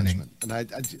entertaining. management.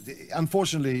 And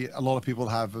unfortunately, a lot of people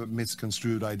have a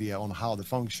misconstrued idea on how the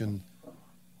function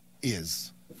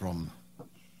is from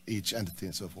each entity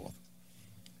and so forth.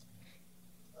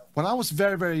 When I was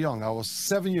very, very young, I was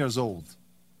 7 years old.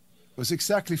 It was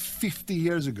exactly 50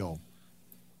 years ago,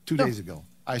 2 days ago,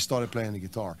 I started playing the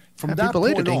guitar. From Happy that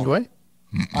belated, point on, Ingwe.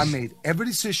 I made every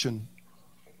decision.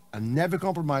 I never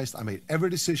compromised. I made every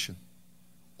decision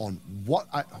on what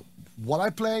I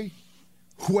play,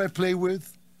 who I play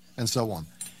with, and so on.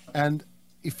 And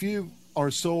if you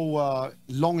are so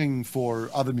longing for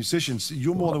other musicians,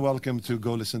 you're more than welcome to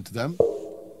go listen to them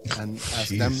and ask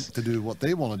them to do what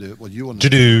they want to do, what you want to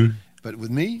do. But with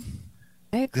me,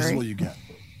 I this is agree. what you get.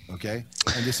 Okay?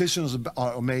 And decisions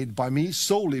are made by me,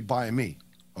 solely by me.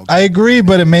 Okay? I agree,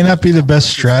 but it may not be the best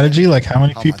strategy. Like, how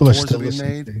many How my people are tours still have been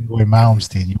listening to made. Ingwe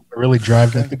Malmsteen? You really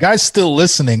drive that. The guy's still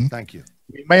listening. Thank you.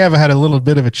 We may have had a little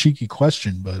bit of a cheeky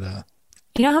question, but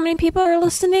You know how many people are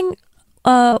listening?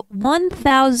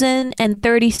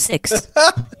 1,036.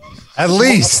 At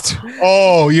least.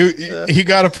 oh, you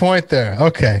got a point there.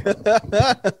 Okay,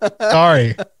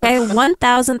 sorry. Okay,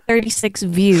 1,036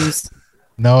 views.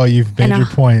 No, you've made And, your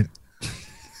point.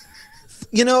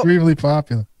 You know, Extremely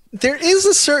popular. there is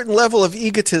a certain level of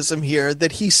egotism here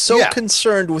that he's so Yeah.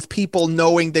 concerned with people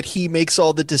knowing that he makes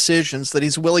all the decisions that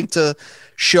he's willing to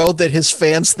show that his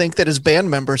fans think that his band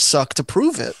members suck to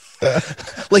prove it.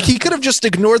 Like he could have just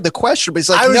ignored the question, but he's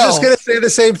like, I was no. just going to say the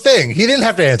same thing. He didn't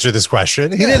have to answer this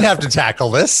question. He didn't have to tackle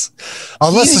this,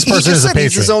 unless this He person just is a said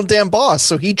he's his patron. own damn boss,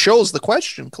 so he chose the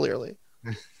question clearly.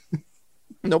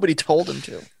 Nobody told him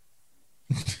to.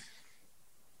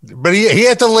 But he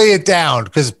had to lay it down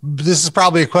because this is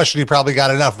probably a question he probably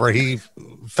got enough where he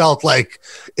felt like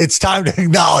it's time to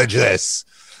acknowledge this.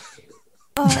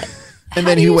 And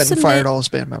then do he you went and submit- fired all his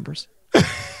band members.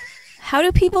 How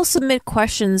do people submit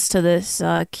questions to this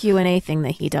Q&A thing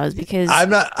that he does? Because I'm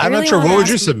not I really sure. wanna What would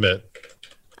you ask- submit?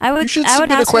 I would. You should I would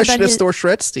submit a ask him question about to his, Thor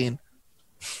Shredstein.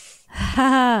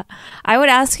 I would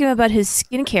ask him about his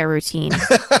skincare routine.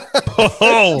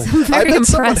 Oh, I'm I very bet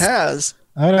someone impressed. has.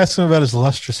 I would ask him about his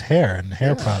lustrous hair and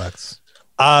hair products.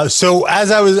 So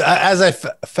as I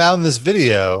found this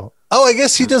video, I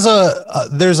guess he does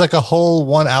there's like a whole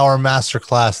 1 hour master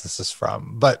class this is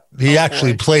from, but he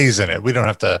actually plays in it. We don't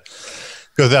have to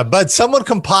go that, but someone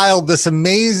compiled this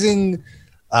amazing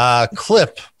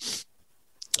clip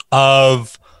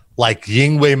of like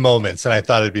Yingwei moments, and I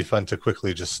thought it'd be fun to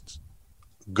quickly just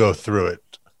go through it.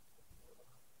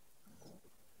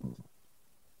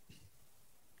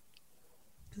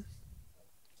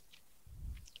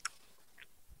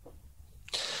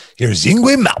 Here's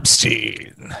Yngwie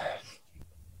Malmsteen.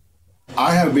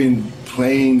 I have been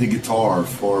playing the guitar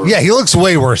for. Yeah, he looks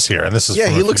way worse here, and this is Yeah,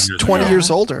 from he a few looks years 20 ago. years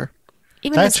older.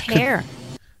 Even That's his hair.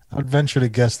 I would venture to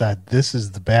guess that this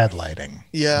is the bad lighting.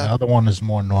 Yeah. The other one is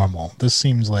more normal. This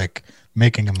seems like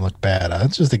making him look bad.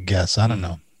 It's just a guess. I don't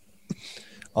know.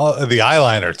 Oh, the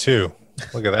eyeliner too.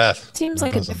 Look at that. Seems That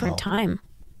like a doesn't different help. time.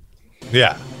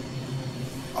 Yeah.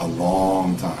 A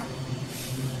long time.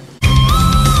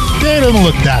 Yeah, it doesn't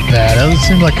look that bad. It doesn't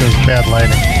seem like it was bad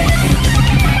lighting.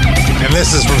 And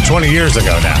this is from 20 years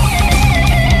ago now.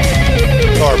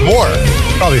 Or more.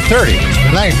 Probably 30.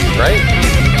 The 90s, right?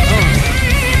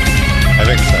 I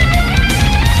think so.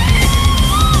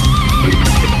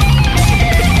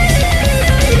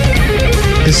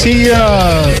 Is he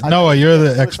Noah, you're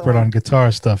the expert on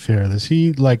guitar stuff here. Does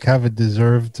he like have a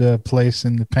deserved place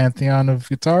in the pantheon of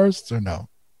guitarists or no?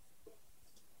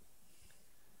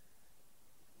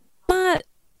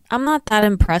 I'm not that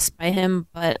impressed by him,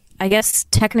 but I guess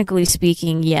technically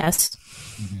speaking, yes.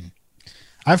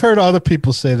 I've heard other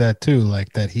people say that too,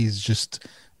 like that he's just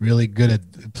really good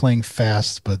at playing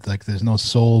fast, but like there's no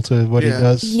soul to what he Yeah.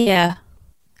 does. Yeah.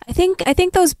 I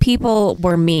think those people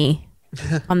were me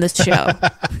on this show.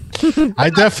 I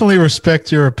definitely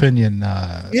respect your opinion.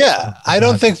 Yeah, I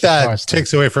don't think guitar that stuff.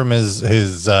 takes away from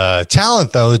his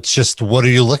talent, though. It's just, what are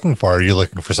you looking for? Are you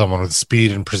looking for someone with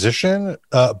speed and precision,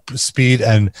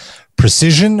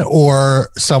 or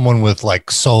someone with like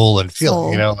soul and feeling?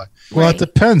 Soul. You know, like, Well, it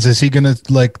depends. Is he gonna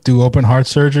like do open heart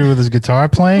surgery with his guitar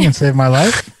playing and save my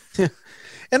life?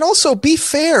 And also, be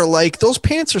fair. Like, those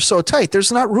pants are so tight.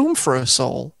 There's not room for a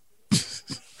soul.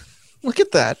 Look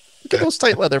at that. Look at those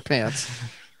tight leather pants.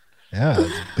 Yeah, it's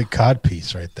a big cod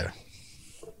piece right there.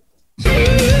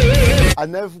 I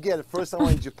never forget the first time I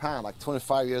was in Japan, like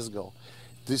 25 years ago.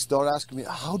 They started asking me,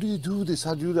 how do you do this?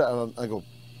 How do you do that? And I go,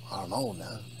 I don't know,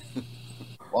 man.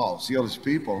 Wow, see all these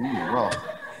people. Wow,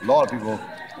 a lot of people.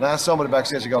 And I asked somebody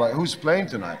backstage, I go like, who's playing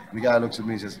tonight? And the guy looks at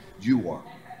me and says, you are.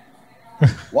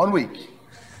 1 week.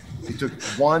 It took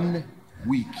 1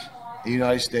 week in the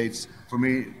United States for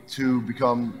me to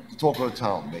become the talk of the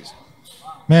town, basically.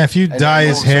 Man, if you And dye then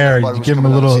his all of a sudden hair, everybody you was give him a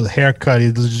coming out and little saying- haircut,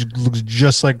 he looks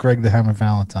just like Greg the Hammer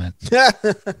Valentine.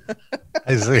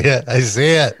 I see it. I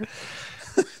see it.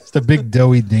 It's the big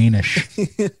doughy Danish.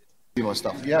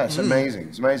 Stuff. Yeah, it's amazing.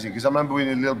 It's amazing because I remember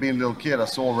being a little kid. I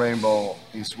saw a rainbow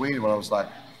in Sweden when I was like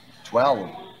 12.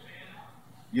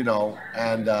 You know,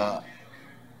 and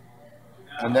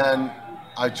then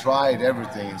I tried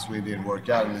everything in Sweden, didn't work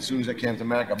out. And as soon as I came to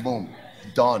America, boom,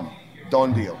 done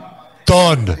deal.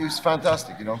 Done. It was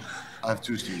fantastic, you know. I have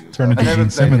 2 studios. Turn into I never Gene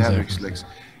played Simmons Hendrix there. licks.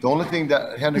 The only thing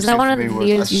that Hendrix Is that did one for of me the was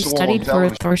I videos you saw on studied for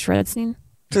television. Thor Shredstein?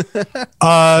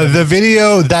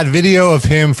 That video of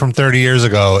him from 30 years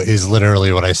ago is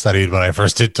literally what I studied when I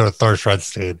first did Thor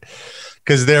Shredstein.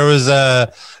 Because there was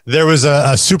a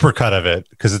supercut of it,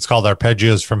 because it's called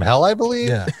Arpeggios from Hell, I believe.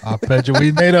 Yeah, arpeggio.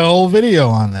 We made a whole video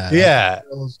on that. Yeah.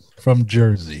 From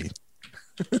Jersey.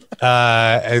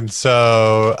 And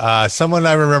so someone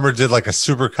I remember did like a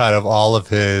supercut of all of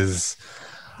his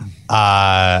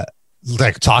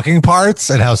like talking parts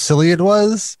and how silly it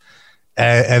was.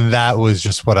 And that was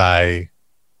just what I.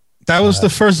 That was the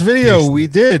first video we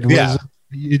did. Was Yeah.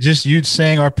 you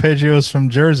sang arpeggios from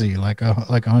Jersey like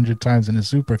 100 times in a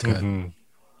supercut.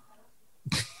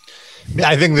 Yeah,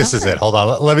 I think this is it. Hold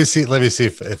on. Let me see.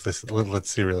 If this.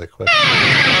 Let's see really quick.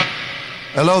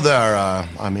 Hello there,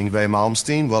 I'm Yngwie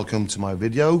Malmsteen. Welcome to my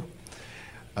video.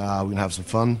 We're gonna have some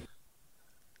fun.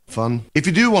 If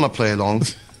you do want to play along,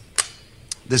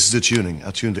 this is the tuning.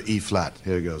 I tuned to E flat.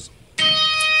 Here it goes.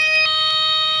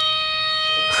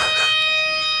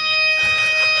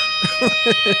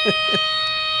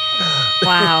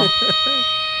 Wow.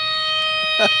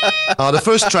 The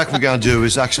first track we're gonna do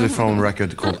is actually from a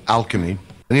record called Alchemy.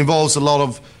 It involves a lot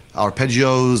of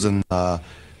arpeggios and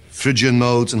Phrygian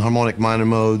modes and harmonic minor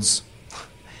modes.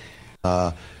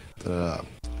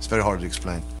 It's very hard to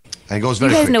explain. And it goes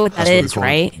very You guys quick. know what that That's we is, call it,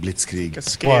 right? Blitzkrieg. A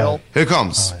scale. Here it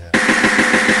comes.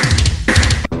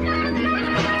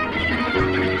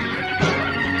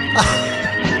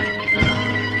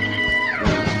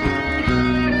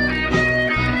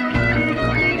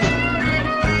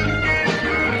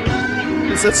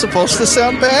 Is that supposed to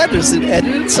sound bad? Is it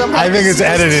edited somehow? I think it's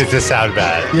edited to sound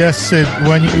bad. Yes, Sid.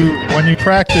 When you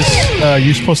practice,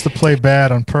 you're supposed to play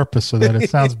bad on purpose so that it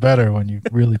sounds better when you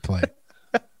really play.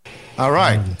 All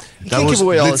right. You can't give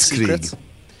away all the secrets.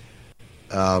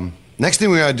 Next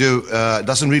thing we're gonna do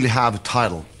doesn't really have a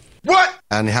title. What?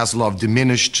 And it has a lot of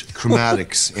diminished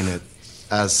chromatics in it,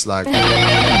 as like,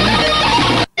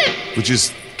 which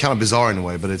is kind of bizarre in a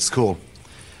way, but it's cool.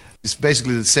 It's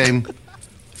basically the same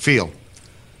feel,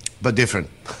 but different.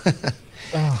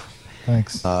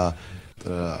 Thanks.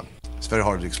 It's very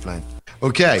hard to explain.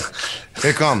 Okay,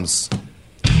 here comes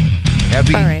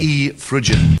Heavy All right. E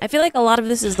Frigid. I feel like a lot of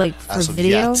this is like for As of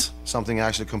video. yet, something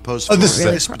actually composed Oh, for this is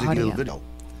this it. particular Audio. video.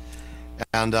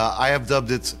 And I have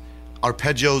dubbed it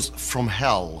Arpeggios from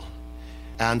Hell.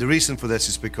 And the reason for this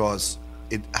is because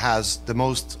it has the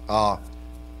most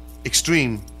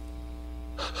extreme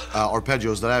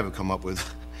arpeggios that I ever come up with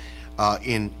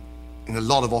in a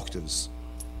lot of octaves,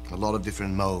 a lot of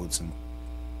different modes, and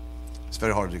it's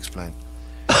very hard to explain.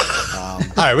 All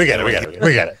right, we get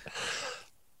it.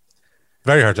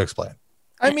 Very hard to explain.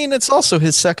 I mean, it's also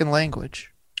his second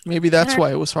language. Maybe that's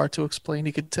why it was hard to explain.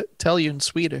 He could tell you in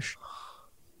Swedish.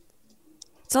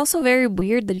 It's also very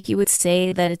weird that he would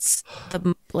say that it's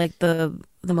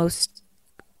the most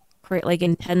like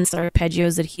intense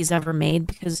arpeggios that he's ever made,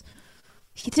 because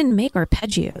he didn't make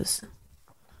arpeggios.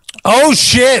 Oh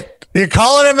shit! You're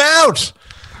calling him out.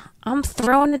 I'm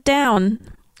throwing it down.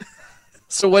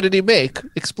 So what did he make?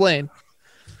 Explain.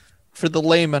 For the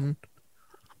layman.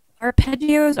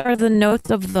 Arpeggios are the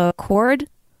notes of the chord.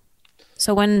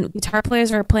 So when guitar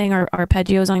players are playing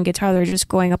arpeggios on guitar, they're just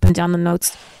going up and down the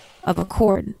notes of a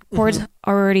chord. Chords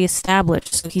are already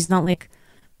established, so he's not like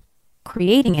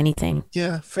creating anything.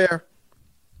 Yeah, fair.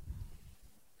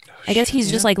 I guess he's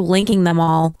just like linking them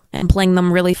all and playing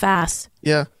them really fast.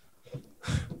 Yeah.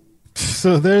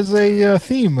 So there's a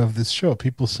theme of this show.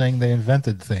 People saying they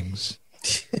invented things,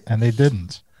 and they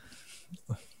didn't.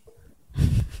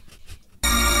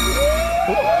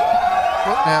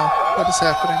 What now? What is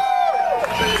happening?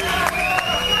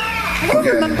 I don't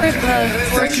remember the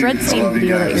Forrest Redstein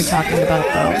video that you're talking about,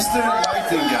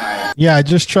 though. Yeah, I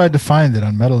just tried to find it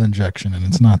on Metal Injection, and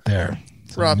it's not there.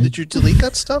 So Rob, did you delete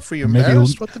that stuff? Were you maybe-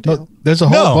 embarrassed? What the No, deal? there's a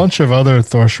whole No. bunch of other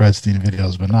Thor Shredstein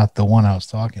videos, but not the one I was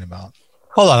talking about.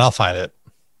 Hold on, I'll find it.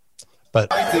 But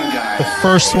The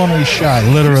first one we shot,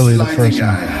 literally the first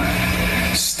one.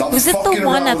 Was it the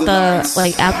one at the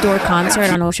like outdoor concert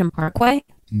on Ocean Parkway?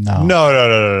 No.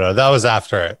 no. That was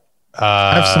after it.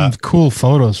 I have some cool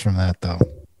photos from that, though.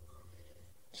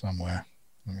 Somewhere.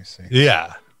 Let me see.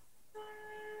 Yeah.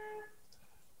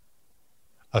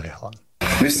 Okay, hold on.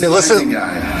 Mr. listen. Lighting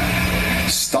Guy,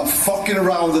 stop fucking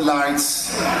around the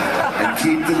lights and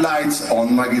keep the lights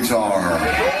on my guitar.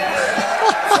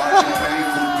 Fucking pay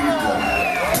for the people.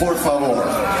 Por favor.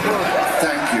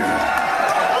 Thank you.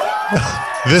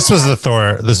 This was the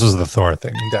Thor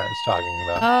thing Darren's talking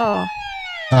about. Oh,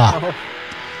 Ah.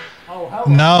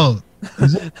 No.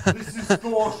 This is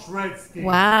Thor Shredstein.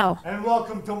 wow. And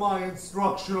welcome to my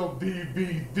instructional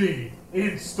DVD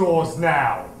in stores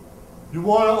now. You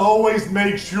want to always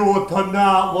make sure to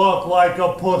not look like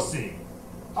a pussy.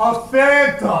 A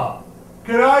Fanta!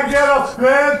 Can I get a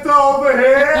Fanta over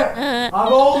here?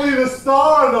 I'm only the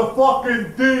star of the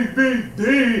fucking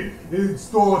DVD in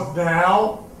stores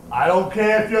now. I don't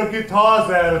care if your guitar's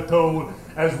out of tune.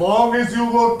 As long as you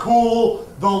look cool,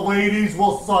 the ladies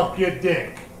will suck your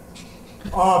dick.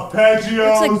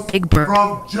 Arpeggios Looks like Big Bird.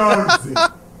 from Jersey.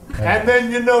 And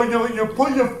then you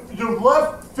put your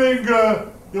left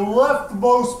finger, your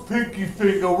leftmost pinky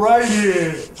finger right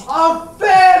here. A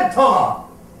Fanta!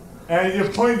 And you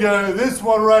put this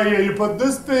one right here, you put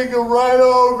this finger right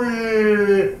over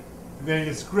here. And then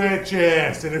you scratch your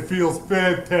ass and it feels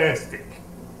fantastic.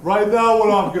 Right now what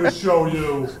I'm gonna show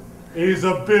you is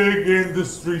a big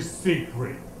industry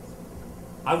secret.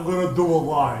 I'm gonna do a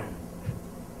line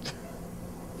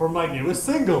for my newest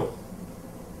single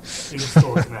in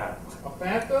stores now. A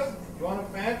Fanta? You want a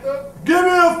Fanta? Give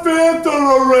me a Fanta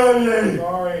already!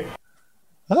 Sorry.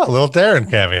 Oh, a little Darren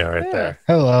cameo right there.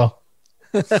 Hello.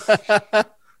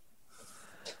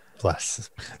 Bless.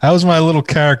 That was my little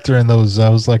character in those. I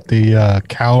was like the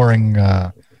cowering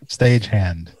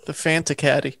stagehand. The Fanta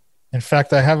Caddy. In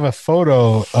fact, I have a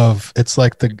photo of it's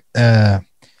like the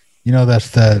that's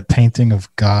the painting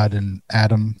of God and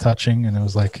Adam touching, and it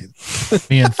was like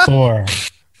me and Thor,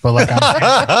 but like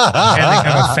I'm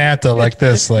handing him a Fanta like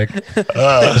this, like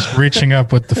just reaching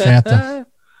up with the Fanta.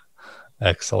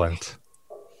 Excellent.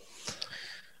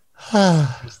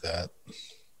 Who's that?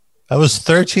 That was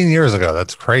 13 years ago.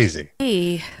 That's crazy.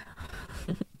 Hey.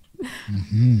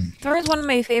 Thor is one of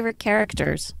my favorite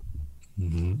characters.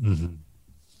 Just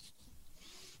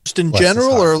in Bless his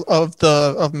general, or heart.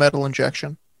 of Metal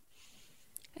Injection?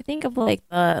 I think of like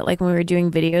when we were doing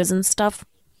videos and stuff.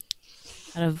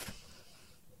 Out of,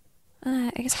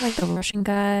 I guess like the Russian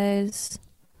guys.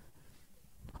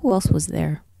 Who else was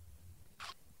there?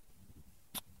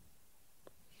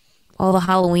 All the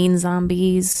Halloween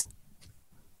zombies.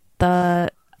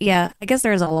 yeah, I guess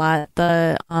there's a lot.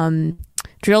 The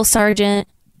drill sergeant.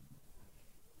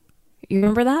 You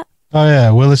remember that? Oh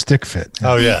yeah, Willis Dickfit.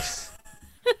 Oh yes.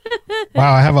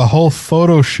 Wow, I have a whole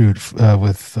photo shoot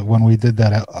with when we did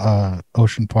that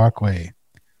Ocean Parkway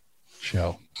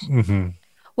show. Mm-hmm.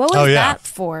 What was Oh, yeah. that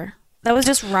for? That was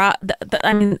just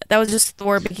I mean, that was just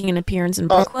Thor making an appearance in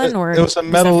Brooklyn, or It was a that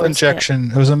metal for a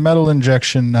injection. It was a metal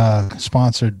injection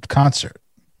sponsored concert,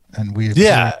 and we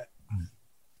Yeah.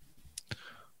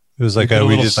 It was like We did a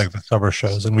we little did like the summer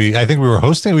shows, and I think we were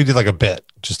hosting. We did like a bit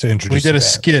just to introduce. we did the a band.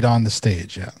 skit on the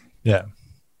stage. Yeah, Yeah.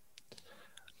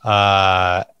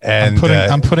 And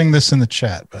I'm putting this in the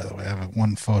chat. By the way, I have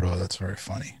one photo that's very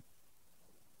funny,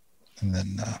 and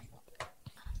then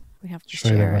we have to show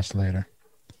you the share it. rest later.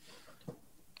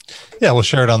 yeah, we'll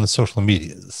share it on the social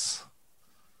medias.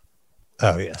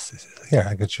 Oh yes, here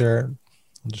I could share it.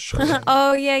 I'll just show you.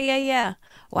 Oh yeah. This is a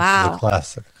Wow,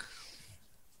 classic.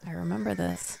 I remember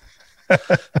this.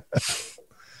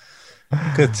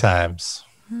 Good times.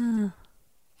 In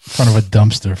front of a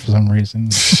dumpster for some reason.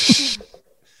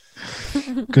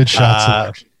 Good shot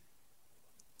selection.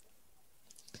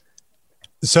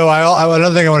 So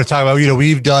another thing I want to talk about.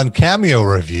 We've done cameo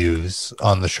reviews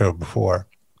on the show before,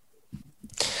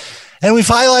 and we've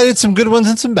highlighted some good ones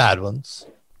and some bad ones.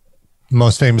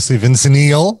 Most famously, Vince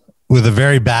Neil with a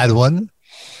very bad one.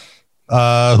 Who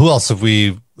else have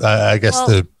we? I guess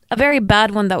Well, a very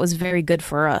bad one that was very good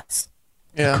for us.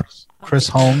 Yeah. Chris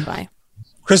Holmes. Bye.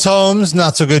 Chris Holmes,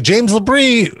 not so good. James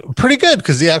Labrie, pretty good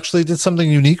because he actually did something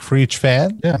unique for each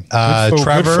fan. Yeah, good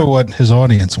Trevor for what his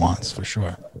audience wants, for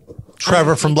sure.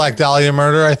 Trevor from Black Dahlia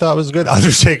Murder, I thought was good.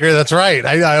 Undertaker, that's right.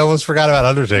 I almost forgot about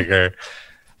Undertaker.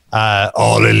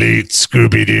 All Elite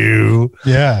Scooby Doo.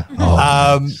 Yeah.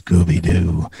 Scooby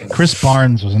Doo. Chris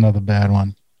Barnes was another bad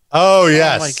one. Oh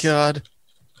yes. Oh my God.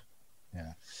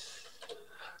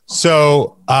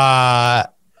 So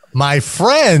my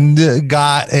friend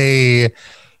got a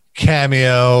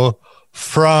cameo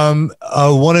from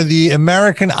one of the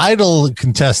American Idol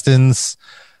contestants,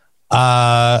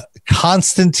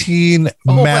 Constantine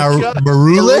Maroulis.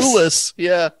 Maroulis.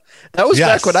 Yeah. That was Yes.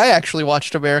 back when I actually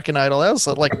watched American Idol. That was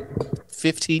like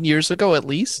 15 years ago at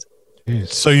least.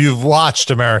 So you've watched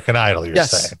American Idol, you're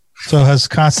Yes. saying? So has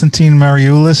Constantine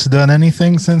Maroulis done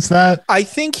anything since that? I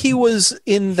think he was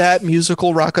in that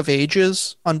musical Rock of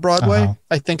Ages on Broadway. Uh-huh.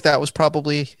 I think that was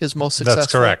probably his most successful.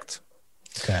 That's correct.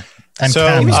 Okay. And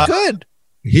So, He was Cameo. good.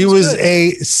 He was good.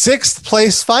 a 6th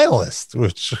place finalist,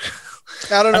 which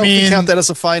I don't know I if you mean- count that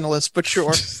as a finalist, but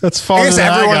sure. That's I farther guess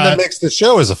than everyone I that got. makes the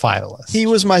show is a finalist. He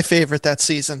was my favorite that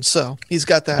season, so he's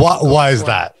got that. Why is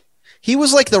that? He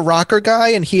was like the rocker guy,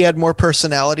 and he had more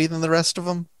personality than the rest of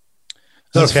them.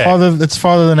 That's Okay. farther. That's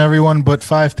farther than everyone but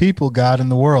 5 people got in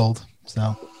the world.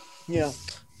 So Yeah.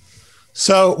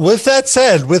 So, with that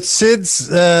said, with Sid's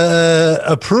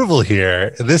approval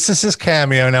here, this is his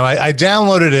cameo. Now, I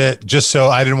downloaded it just so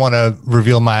I didn't want to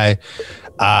reveal my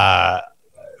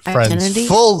friend's Identity?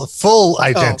 full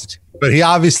identity. But he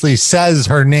obviously says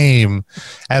her name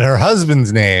and her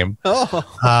husband's name. Oh.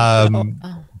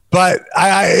 But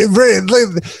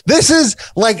this is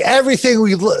like everything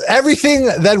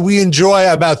that we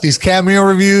enjoy about these cameo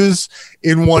reviews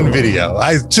in one video.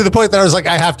 To the point that I was like,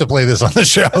 I have to play this on the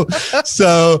show.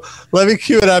 So let me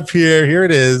cue it up here. Here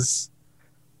it is.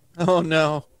 Oh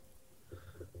no.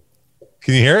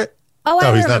 Can you hear it? Oh, I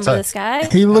No, he's not remember talking. this guy.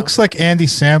 he looks like Andy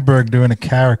Samberg doing a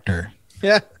character.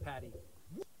 Yeah.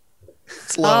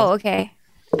 It's low. Oh, okay.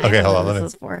 I Okay, know hold what on, let This me-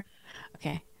 was for.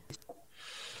 Okay.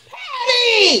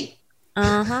 Patty!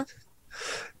 Uh huh.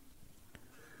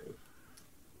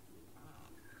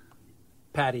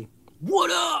 Patty.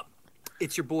 What up?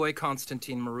 It's your boy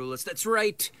Constantine Maroulis. That's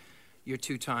right. Your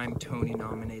 2-time Tony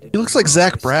nominated. He looks like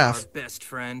Zach Brown Braff. Best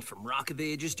friend from Rock of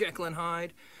Ages, Jekyll and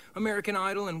Hyde, American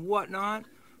Idol, and whatnot.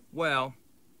 Well,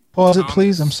 Pause it,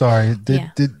 please. I'm sorry.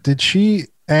 Did she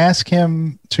ask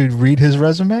him to read his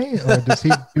resume, or does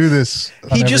he do this? on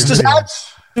He every just video?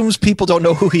 assumes people don't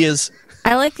know who he is.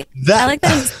 I like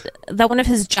that one of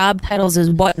his job titles is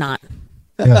whatnot.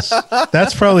 Yes,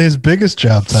 that's probably his biggest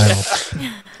job title.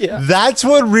 That's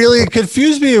what really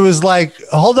confused me. It was like,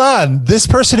 hold on, this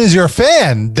person is your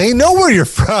fan. They know where you're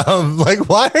from. Like,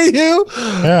 why are you?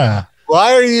 Yeah.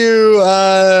 Why are you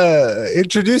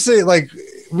introducing? Like,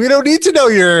 we don't need to know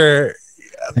your.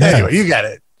 Anyway, you get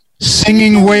it.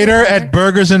 Singing waiter at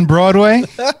Burgers and Broadway.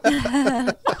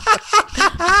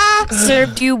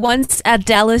 Served you once at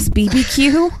Dallas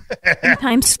BBQ in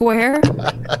Times Square.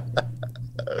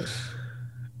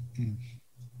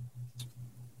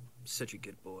 such a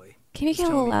good boy. Can you get a Tell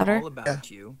little me louder? all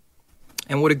about you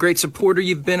And what a great supporter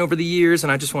you've been over the years,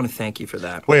 and I just want to thank you for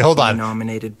that. Wait, hold on.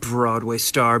 Nominated Broadway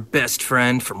star, best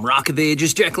friend from Rock of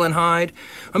Ages, Jekyll and Hyde,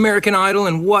 American Idol,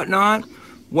 and whatnot.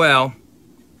 Well,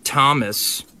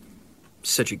 Thomas,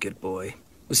 such a good boy,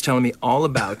 was telling me all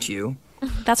about you.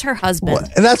 That's her husband.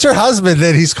 And that's her husband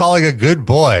that he's calling a good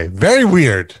boy. Very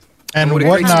weird. And what a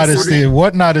great Whatnot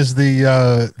is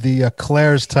supporter. the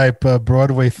Claire's type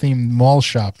Broadway themed mall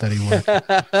shop that he worked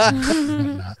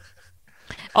at.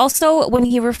 Also, when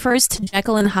he refers to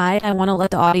Jekyll and Hyde, I want to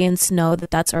let the audience know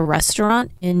that that's a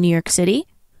restaurant in New York City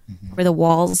where the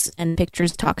walls and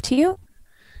pictures talk to you.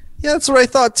 Yeah, that's what I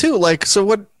thought too. Like, so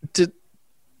what did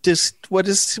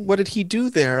he do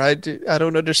there? I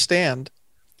don't understand.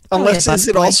 Unless yeah, is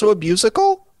it busboy. also a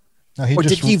musical? No, Or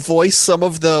did he voice some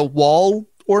of the wall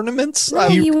ornaments? No,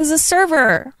 he was a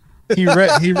server. he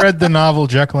read the novel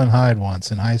Jekyll and Hyde once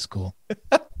in high school.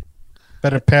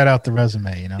 Better pad out the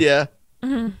resume, you know. Yeah.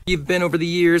 You've been over the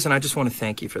years, and I just want to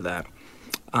thank you for that.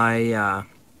 I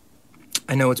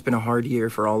know it's been a hard year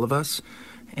for all of us,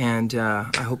 and I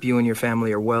hope you and your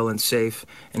family are well and safe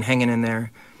and hanging in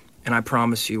there. And I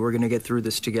promise you, we're going to get through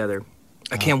this together.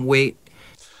 I can't wait.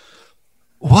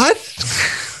 What?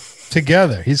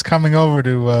 Together, he's coming over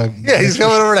to. Yeah, he's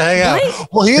coming over to hang out.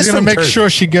 Well, he's going to make sure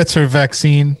she gets her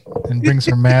vaccine and brings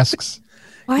her masks.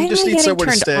 Why You am just I need getting somewhere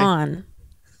to turned stay. on?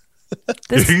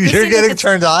 You're getting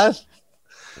turned on?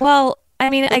 Well, I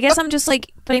mean, I guess I'm just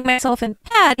like putting myself in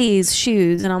Patty's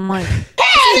shoes, and I'm like,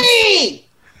 Patty!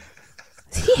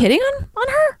 is he hitting on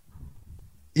her?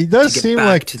 He does To get seem back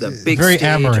like to the big very stage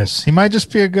amorous. He might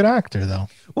just be a good actor, though.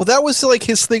 Well, that was like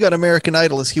his thing on American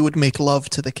Idol is he would make love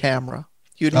to the camera.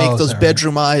 He would make is those that right?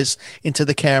 bedroom eyes into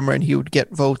the camera, and he would get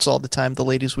votes all the time. The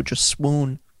ladies would just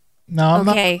swoon. No, I'm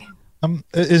Okay. not.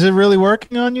 Is it really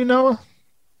working on you, Noah?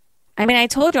 I mean, I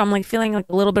told you I'm like feeling like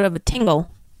a little bit of a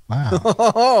tingle. Wow,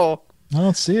 Oh, I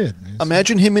don't see it.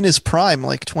 imagine him in his prime,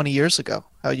 like 20 years ago.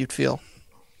 How you'd feel?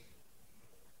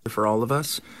 For all of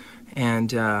us.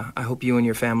 And I hope you and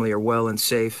your family are well and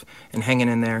safe and hanging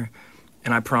in there.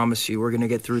 And I promise you, we're going to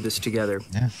get through this together.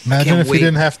 Yeah. Imagine if he wait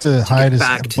didn't have to hide his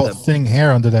back to the- thin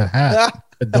hair under that hat,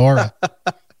 fedora.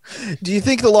 Do you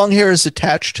think the long hair is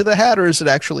attached to the hat, or is it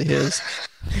actually his?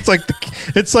 It's like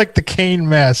the Kane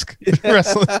mask.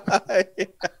 Wrestling.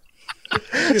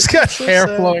 He's got hair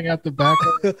sad. flowing out the back.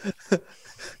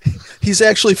 He's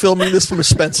actually filming this from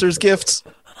Spencer's Gifts.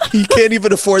 He can't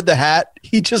even afford the hat.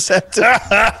 He just had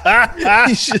to.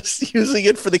 He's just using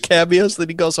it for the cameos. Then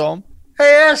he goes home.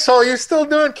 Hey, asshole, you're still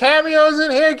doing cameos in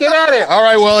here? Get out of here. All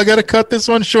right, well, I got to cut this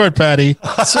one short, Patty.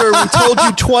 Sir, we told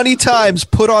you 20 times,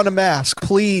 put on a mask,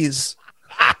 please.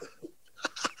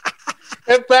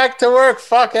 Get back to work,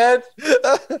 fuckhead.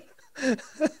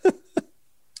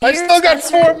 I still got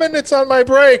 4 minutes on my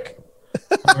break.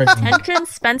 Attention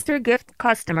Spencer Gift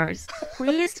customers.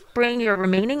 Please bring your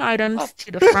remaining items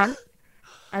to the front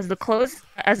as the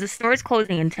store is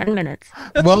closing in 10 minutes.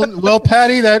 Well,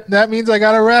 Patty, that means I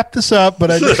got to wrap this up, but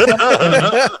we're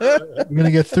going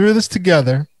to get through this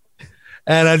together.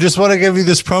 And I just want to give you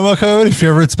this promo code if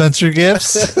you're ever at Spencer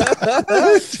Gifts.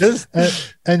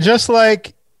 And just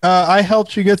like I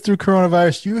helped you get through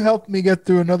coronavirus, you helped me get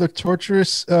through another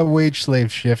torturous wage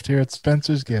slave shift here at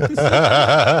Spencer's Gifts.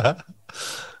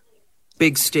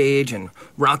 Big stage and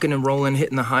rocking and rolling,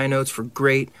 hitting the high notes for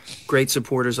great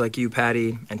supporters like you,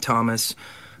 Patty and Thomas.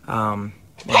 Well,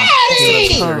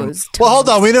 hold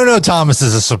on. We don't know Thomas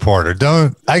is a supporter.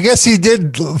 I guess he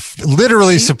did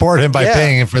literally support him by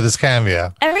paying him for this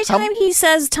cameo. Every time he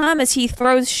says Thomas, he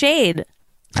throws shade.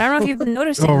 I don't know if you've been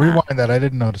noticing Oh, that. rewind that. I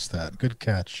didn't notice that. Good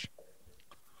catch.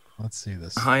 Let's see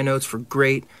this. High notes for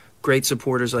great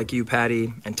supporters like you,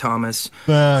 Patty and Thomas.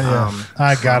 Yeah.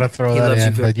 I got to throw he that loves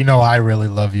in. you. But you know I really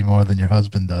love you more than your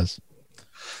husband does.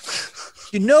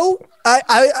 You know,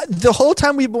 I the whole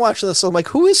time we've been watching this, I'm like,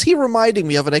 who is he reminding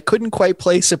me of? And I couldn't quite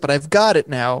place it, but I've got it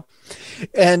now.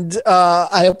 And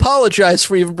I apologize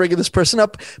for even bringing this person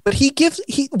up, but he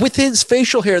with his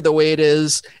facial hair the way it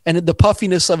is and the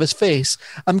puffiness of his face,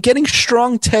 I'm getting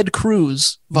strong Ted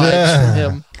Cruz vibes from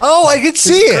him. Oh, I could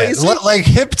see it. crazy. Like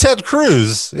hip Ted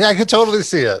Cruz. Yeah, I could totally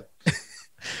see it.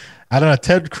 I don't know.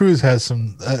 Ted Cruz has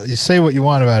some. You say what you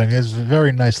want about him. He has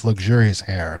very nice, luxurious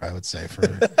hair. I would say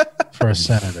for a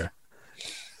senator.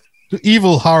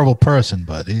 Evil, horrible person,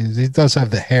 but he does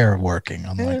have the hair working,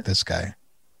 unlike this guy.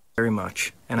 Very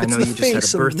much. And It's I know the you just face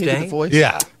had a and maybe the birthday. voice.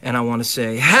 Yeah. And I want to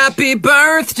say happy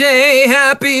birthday,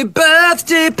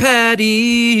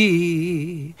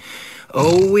 Patty.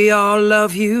 Oh, we all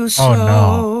love you so.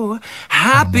 Oh, no.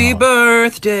 Happy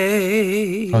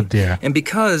birthday. Oh dear. And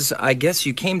because I guess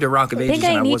you came to Rock of I Ages think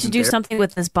and I I need to wasn't do there. something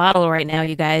with this bottle right now,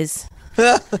 you guys.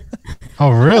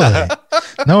 Oh, really?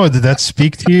 No, did that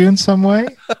speak to you in some way?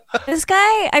 This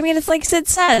guy, I mean, it's like Sid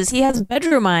says, he has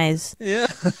bedroom eyes. Yeah.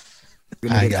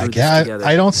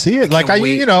 I don't see it. Like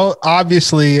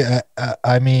obviously,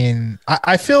 I mean,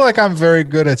 I feel like I'm very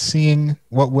good at seeing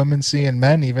what women see in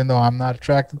men, even though I'm not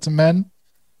attracted to men.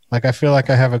 Like, I feel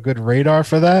like I have a good radar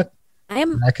for that. I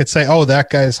could say, oh, that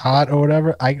guy's hot or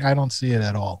whatever. I don't see it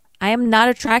at all. I am not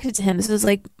attracted to him. This is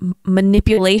like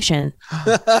manipulation.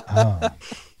 Oh.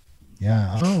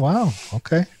 Yeah. Oh, wow.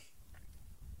 Okay.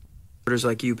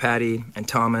 Like you, Patty, and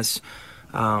Thomas.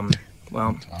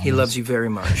 Well, he loves you very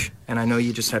much, and I know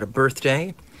you just had a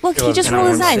birthday. Look, he just rolled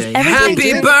his eyes.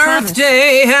 Happy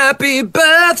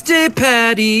birthday,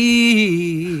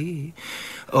 Patty.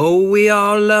 Oh, we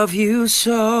all love you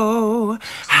so.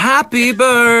 Happy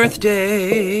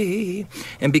birthday.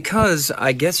 And because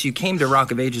I guess you came to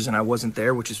Rock of Ages and I wasn't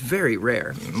there, which is very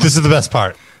rare. This is the best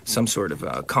part. Some sort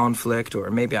of conflict,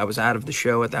 or maybe I was out of the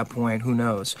show at that point. Who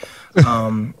knows?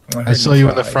 I saw you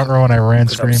in the front row and I ran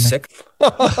screaming. Sick.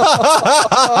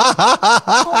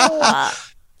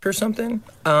 Or something.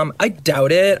 I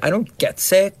doubt it. I don't get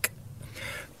sick.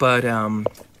 But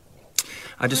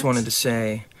I just wanted to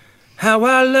say how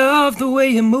I love the way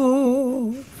you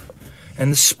move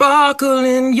and the sparkle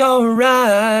in your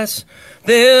eyes.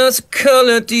 There's a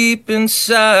color deep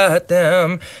inside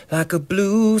them, like a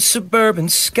blue suburban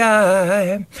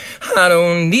sky. I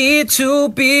don't need to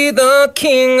be the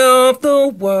king of the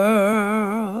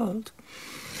world,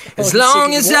 as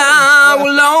long as I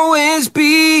will always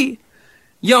be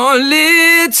your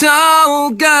little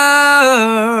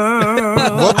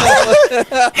girl.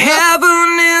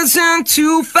 Heaven isn't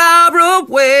too far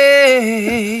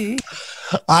away.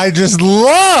 I just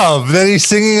love that he's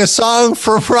singing a song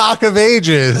for Rock of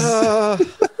Ages.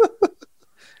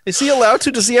 Is he allowed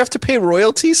to? Does he have to pay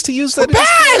royalties to use that?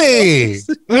 Patty!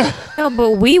 No,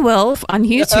 but we will on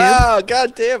YouTube. Oh,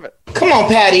 God damn it. Come on,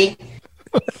 Patty.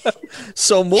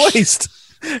 So moist.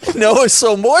 No, it's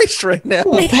so moist right now.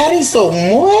 Oh, Patty's so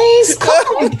moist. Come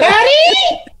on,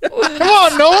 Patty. Come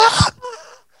on, Noah.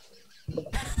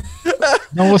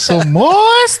 Noah's so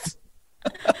moist.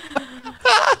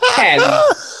 Patty.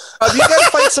 You gotta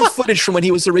find some footage from when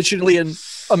he was originally in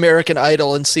American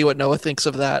Idol and see what Noah thinks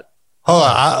of that. Hold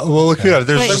on. We'll look it up.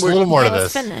 There's just a little more to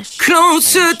this.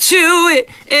 Closer to it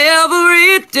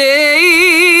every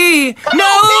day.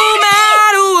 No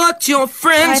matter what your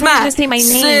friends might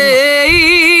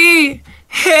say,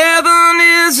 heaven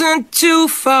isn't too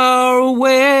far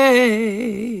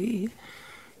away.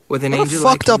 With an What a angel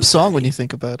fucked up song when you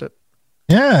think about it.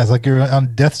 Yeah, it's like you're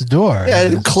on death's door. Yeah,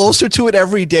 and closer to it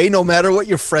every day, no matter what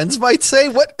your friends might say.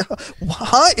 What?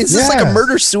 Is this like a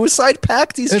murder-suicide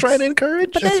pact he's trying to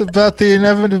encourage? It's about the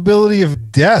inevitability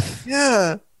of death.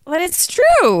 Yeah. But it's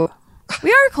true.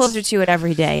 We are closer to it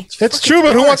every day. It's true,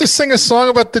 but who wants to sing a song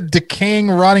about the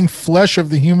decaying, rotting flesh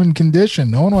of the human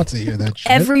condition? No one wants to hear that shit.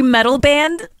 Every metal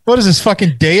band? What is this,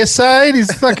 fucking Deicide?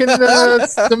 He's fucking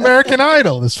American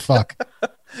Idol, this fuck.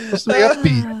 Supposed to be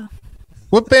upbeat.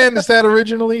 What band is that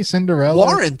originally? Cinderella?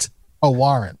 Warrant. Oh,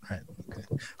 Warrant. Right. Okay.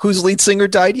 Whose lead singer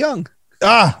died young.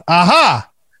 Aha.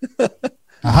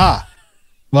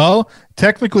 Well,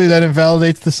 technically that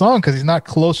invalidates the song because he's not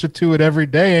closer to it every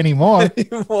day anymore.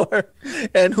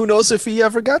 And who knows if he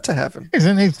ever got to heaven.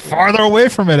 He's farther away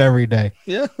from it every day.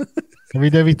 Yeah. Every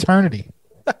day of eternity.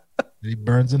 He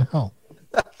burns in hell.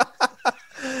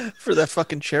 For that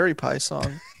fucking cherry pie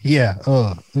song. Yeah.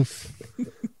 Oh. Oof.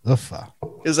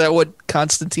 Is that what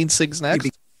Constantine sings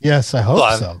next? Yes, I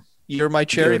hope so. You're my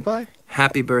cherry pie?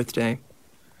 Happy birthday.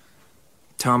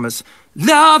 Thomas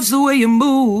loves the way you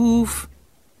move.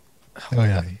 Oh,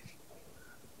 yeah.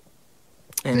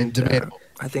 And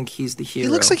I think he's the hero.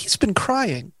 He looks like he's been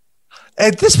crying.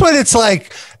 At this point, it's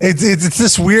like it's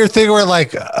this weird thing where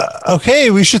like, okay,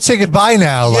 we should say goodbye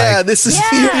now. Yeah, like, this is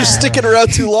you're just sticking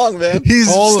around too long, man. He's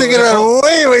sticking around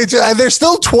way too. There's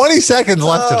still 20 seconds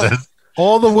left of this.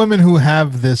 All the women who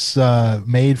have this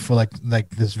made for like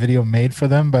this video made for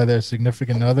them by their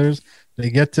significant others, they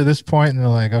get to this point and they're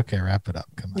like, okay, wrap it up.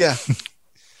 Come on. Yeah.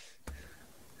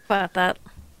 About that.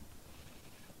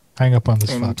 Hang up on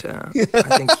this and, fuck.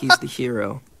 I think he's the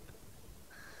hero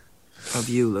of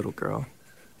you, little girl.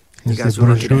 He's you guys the are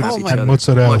lucky to British have each and other.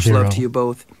 mozzarella Much hero. love to you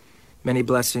both. Many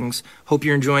blessings. Hope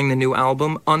you're enjoying the new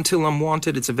album. Until I'm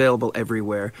Wanted, it's available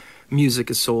everywhere. Music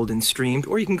is sold and streamed,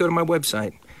 or you can go to my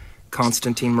website,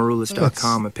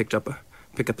 ConstantineMaroulis.com, and pick up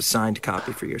a signed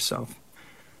copy for yourself.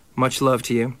 Much love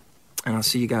to you, and I'll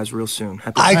see you guys real soon.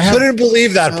 Happy I couldn't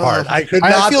believe that part. I could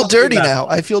not. I feel dirty believe that. now.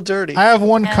 I feel dirty. I have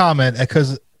one comment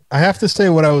because I have to say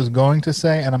what I was going to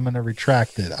say, and I'm going to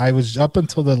retract it. I was up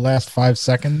until the last 5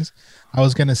 seconds. I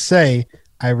was going to say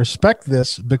I respect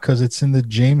this because it's in the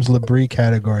James LeBrie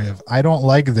category of I don't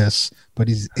like this, but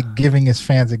he's giving his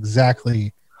fans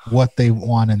exactly what they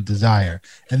want and desire.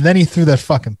 And then he threw that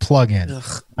fucking plug in.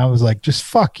 Ugh. I was like, just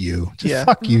fuck you. Just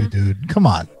fuck you, dude. Come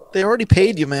on. They already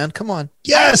paid you, man. Come on.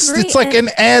 Yes, agree, it's like and-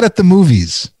 an ad at the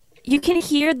movies. You can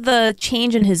hear the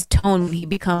change in his tone when he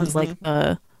becomes like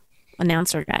the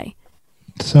announcer guy.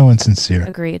 So insincere.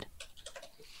 Agreed.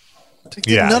 Did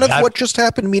none of what just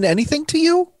happened mean anything to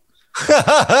you?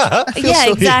 I feel Yeah,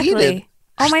 so exactly. heated.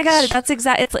 Oh my god, that's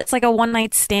exact. It's like a one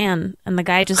night stand, and the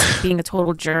guy just being a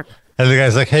total jerk. And the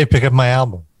guy's like, "Hey, pick up my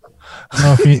album."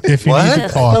 No, if you What? need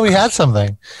to talk, No, we had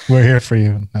something. we're here for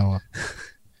you, Noah.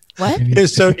 What?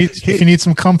 If you need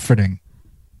some comforting.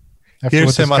 After Here's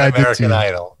what this him on guy did to American you.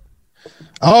 Idol.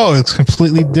 Oh, it's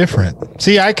completely different.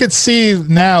 See, I could see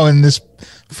now in this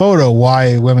photo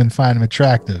why women find him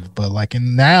attractive, but like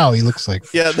in now he looks like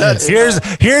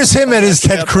Here's him at his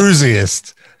Ted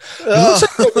Cruziest. He looks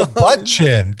like he has a butt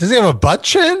chin. Does he have a butt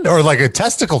chin or like a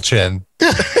testicle chin?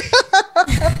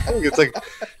 It's like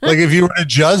if you were to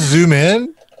just zoom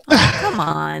in. Oh, come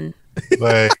on.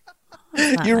 Like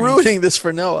You're ruining this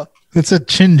for Noah. it's a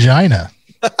chingina.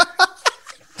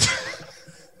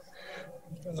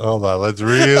 hold on, let's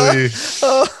really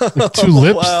Two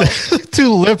lips,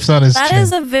 two lips on his That chin.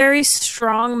 is a very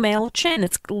strong male chin.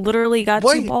 It's literally got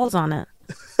two balls on it.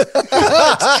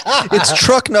 It's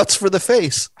truck nuts for the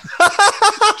face.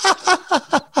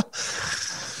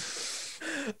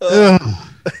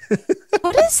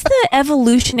 What is the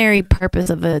evolutionary purpose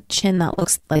of a chin that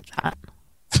looks like that?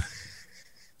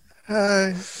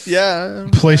 Yeah.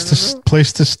 Place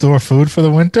to store food for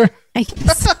the winter. I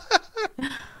guess.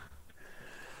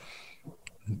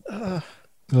 Ugh.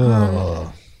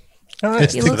 All right,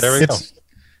 It's, there we go.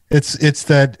 it's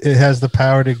that it has the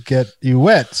power to get you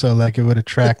wet, so like it would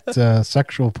attract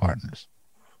sexual partners.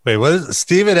 Wait, what is it?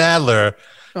 Steven Adler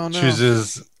Oh, no.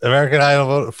 chooses American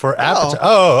Idol for Appetite.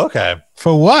 Oh, okay.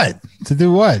 For what? To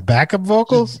do what? Backup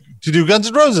vocals? To do Guns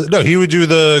N' Roses? No, he would do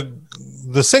the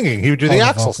singing. He would do the the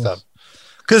Axl vocals. stuff.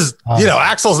 Because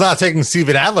Axl's not taking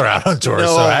Steven Adler out on tour, No.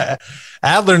 so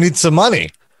Adler needs some money.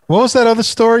 What was that other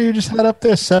story you just had up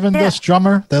there? Seven Dust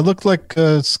Drummer? That looked like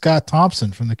Scott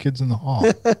Thompson from the Kids in the Hall.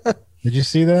 Did you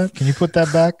see that? Can you put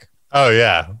that back? Oh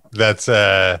yeah, that's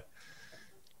I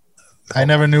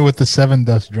never knew what the Seven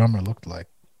Dust Drummer looked like.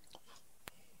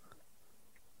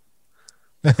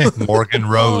 Morgan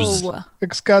Rose. Oh,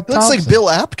 Like Scott Looks Thompson. like Bill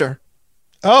Apter.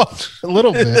 Oh, a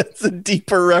little bit. That's a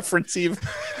deeper reference even.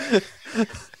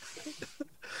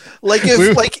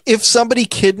 If somebody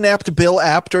kidnapped Bill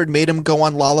Apter and made him go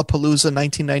on Lollapalooza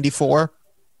 1994,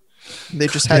 and they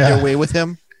just had their way with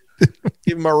him.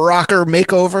 Give him a rocker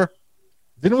makeover.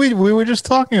 Didn't we were just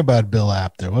talking about Bill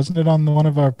Apter, wasn't it on one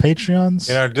of our Patreons?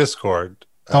 In our Discord.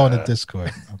 Oh, in the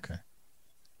Discord. Okay.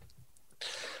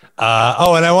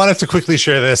 And I wanted to quickly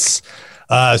share this.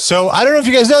 So I don't know if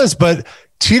you guys know this, but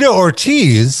Tito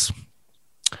Ortiz,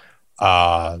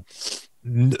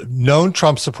 known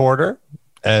Trump supporter,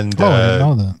 and I didn't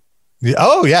know that.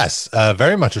 oh yes,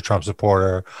 very much a Trump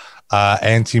supporter,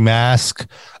 anti-mask.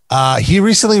 He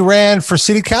recently ran for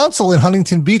city council in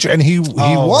Huntington Beach, and he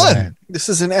won. Right. This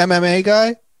is an MMA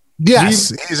guy.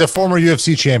 Yes, he's a former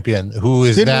UFC champion who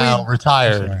is Didn't now we-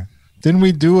 retired. Sorry. Didn't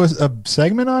we do a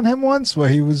segment on him once where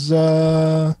he was?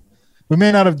 We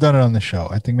may not have done it on the show.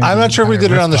 I think maybe I'm not sure if we might have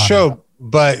did it on the riffed show,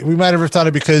 but we might have riffed on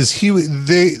it because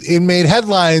it made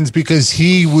headlines because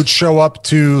he would show up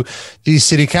to these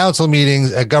city council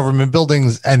meetings at government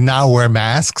buildings and now wear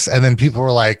masks. And then people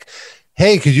were like,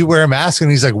 hey, could you wear a mask? And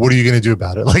he's like, what are you going to do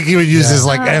about it? Like he would use his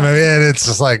like MMA, and it's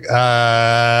just like,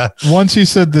 Once he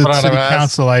said the Put on a city mask.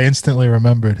 council, I instantly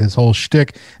remembered his whole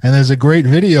shtick. And there's a great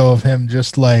video of him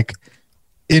just like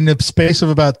in the space of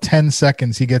about 10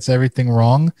 seconds, he gets everything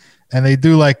wrong. And they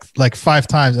do like 5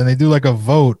 times, and they do like a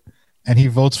vote, and he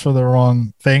votes for the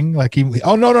wrong thing. Like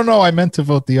no, I meant to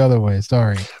vote the other way.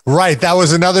 Sorry. right. That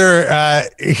was another,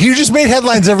 he just made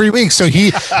headlines every week. So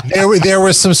there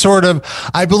was some sort of,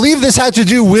 I believe this had to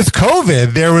do with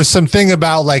COVID. There was something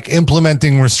about like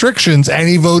implementing restrictions, and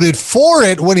he voted for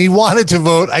it when he wanted to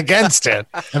vote against it.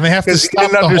 And they have to Because he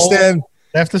stop didn't understand.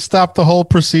 They have to stop the whole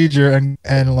procedure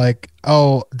and like,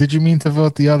 oh, did you mean to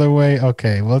vote the other way?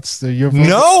 Okay, what's your vote?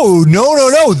 No.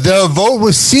 The vote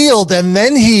was sealed, and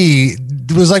then he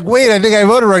was like, "Wait, I think I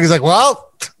voted wrong." He's like,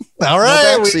 "Well, all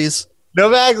right, No backsies.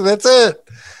 no back. That's it."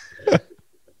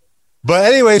 But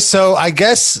anyway, so I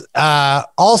guess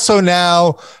also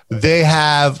now they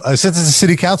have since it's a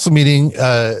city council meeting,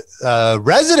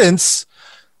 residents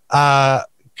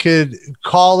could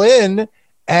call in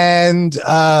and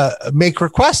make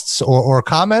requests or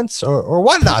comments or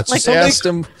whatnot. Like So they make- asked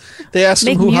him,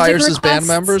 who music hires his band requests?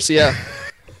 members. Yeah.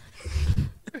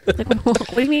 Like,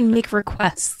 what do you mean make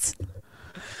requests?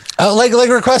 like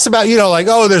requests about, like,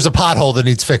 oh, there's a pothole that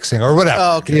needs fixing or whatever.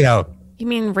 Oh, okay. You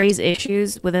mean raise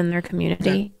issues within their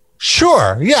community?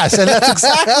 Sure. Yes. And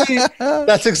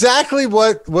that's exactly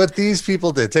what these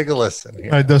people did. Take a listen. Here.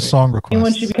 All right, those song requests.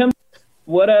 When she becomes,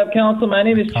 what up, Council? My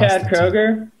name is Chad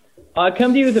Kroger. I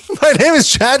come to you with a My name is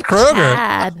Chad Kroger.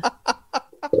 Chad.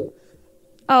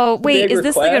 Oh, wait, Big is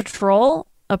this like a request. troll?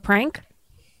 A prank?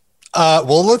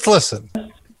 Well, let's listen.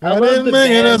 I love the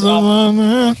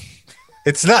band.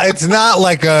 It's not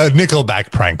like a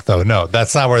Nickelback prank though. No,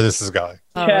 that's not where this is going.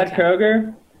 Chad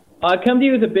Kroger. I come to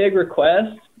you with a big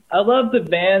request. I love the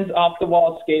band's Off the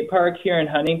Wall skate park here in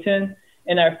Huntington,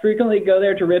 and I frequently go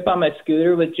there to rip on my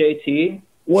scooter with JT.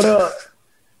 What up?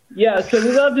 Yeah, so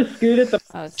we love to scoot at the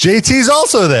JT's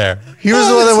also there. He was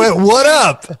the one that went, "What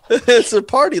up?" It's a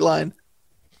party line.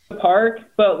 park,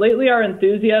 but lately our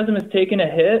enthusiasm has taken a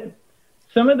hit.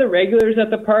 Some of the regulars at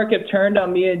the park have turned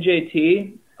on me and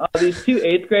JT. These two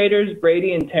 8th graders,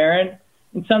 Brady and Taryn,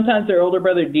 and sometimes their older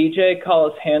brother DJ,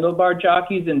 call us handlebar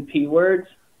jockeys and P words.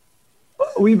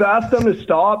 We've asked them to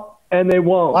stop, and they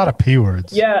won't. A lot of P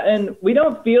words. Yeah, and we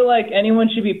don't feel like anyone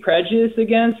should be prejudiced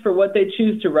against for what they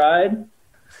choose to ride.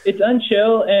 It's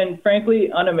unchill and,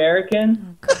 frankly,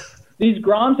 un-American. These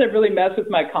Groms have really messed with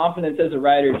my confidence as a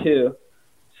rider, too.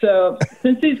 So,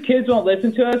 since these kids won't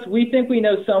listen to us, we think we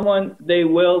know someone they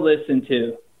will listen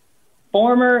to.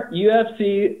 Former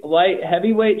UFC light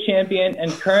heavyweight champion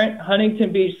and current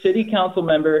Huntington Beach City Council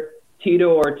member,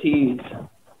 Tito Ortiz.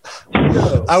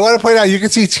 I want to point out, you can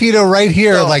see Tito right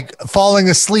here, like falling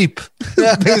asleep,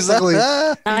 basically.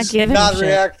 He's not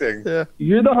reacting.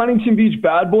 You're the Huntington Beach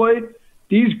bad boy.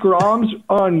 These Groms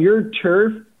are on your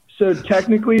turf, so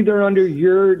technically they're under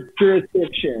your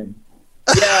jurisdiction.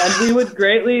 Yeah, and we would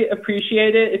greatly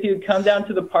appreciate it if you'd come down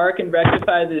to the park and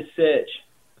rectify this sitch.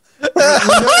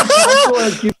 Council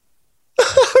has given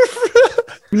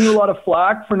you a lot of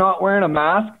flack for not wearing a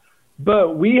mask,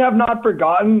 but we have not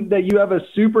forgotten that you have a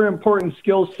super important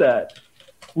skill set.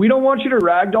 We don't want you to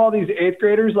ragdoll these 8th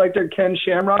graders like they're Ken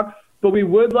Shamrock, but we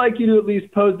would like you to at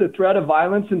least pose the threat of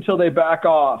violence until they back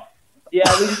off. Yeah,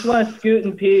 we just want to scoot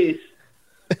in peace.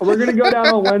 We're going to go down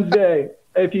on Wednesday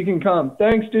if you can come.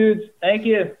 Thanks, dudes. Thank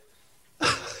you.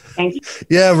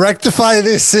 Yeah, rectify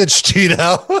this sitch,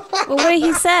 Tito. Well, what did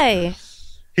he say?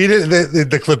 He did.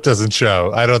 The clip doesn't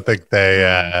show. I don't think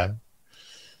they.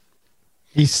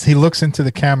 He looks into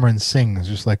the camera and sings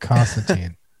just like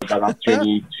Constantine. Got an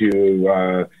opportunity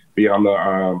to be on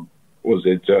the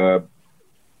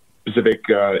Pacific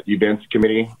Events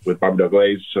Committee with Bob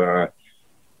Douglas.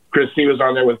 Christy was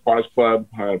on there with Bonus Club.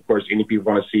 Of course, any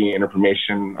people want to see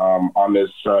information on this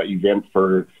event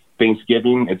for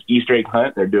Thanksgiving. It's Easter egg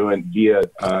hunt. They're doing via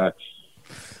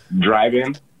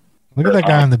drive-in. Look at that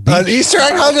guy on the beach. An Easter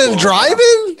egg hunt and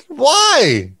drive-in?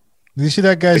 Why? Did you see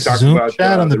that guy's They talked Zoom about,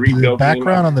 chat on the rebuilding,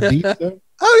 background on the beach? There?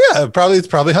 Oh yeah, it's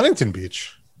probably Huntington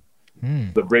Beach.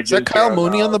 The bridges. Is that Kyle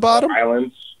Mooney on the bottom?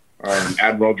 Islands,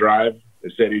 Admiral Drive. They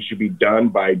said it should be done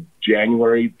by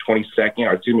January 22nd,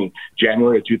 or excuse me,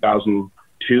 January of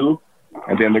 2002.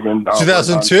 And then they're going to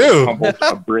 2002?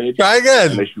 Humboldt Bridge. Try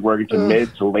again. And they should work into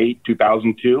mid to late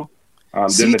 2002. Then the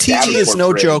CTE Davenport is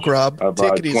no Bridge joke, Rob. Of,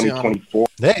 Take it easy on him. 2024.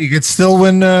 Yeah, you could still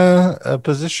win a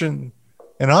position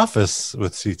in office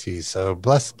with CT. So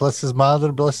bless his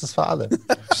mother, bless his father.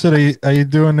 So are you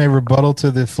doing a rebuttal to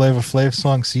the Flavor Flav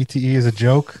song CTE is a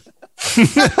joke?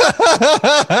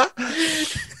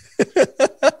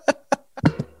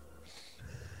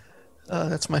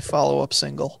 That's my follow-up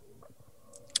single.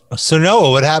 So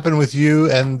Noah, what happened with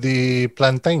you and the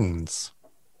plantains?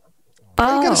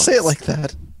 Why you gotta say it like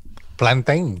that?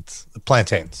 Plantains.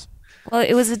 Well,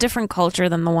 it was a different culture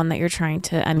than the one that you're trying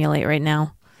to emulate right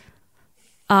now.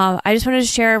 I just wanted to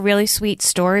share a really sweet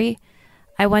story.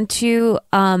 I went to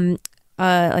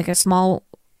like a small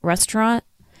restaurant.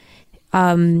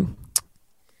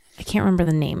 I can't remember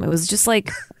the name. It was just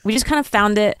like we just kind of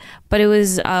found it, but it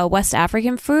was West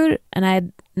African food, and I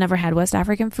had never had West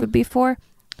African food before.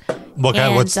 What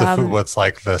kind? What's the food? What's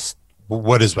like this?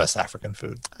 What is West African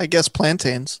food? I guess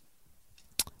plantains.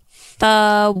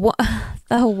 I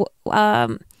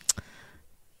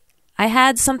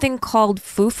had something called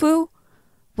fufu,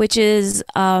 which is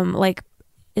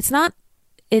it's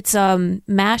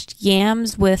mashed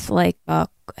yams with like I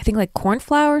think like corn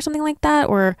flour or something like that,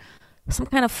 or some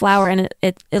kind of flour, and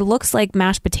it looks like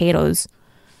mashed potatoes,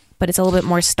 but it's a little bit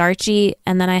more starchy.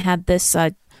 And then I had this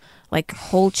like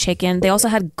whole chicken. They also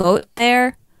had goat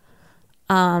there,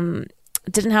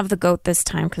 Didn't have the goat this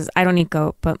time because I don't eat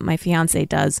goat, but my fiance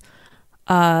does.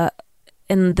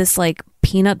 In this like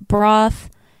peanut broth,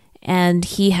 and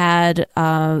he had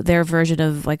their version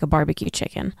of like a barbecue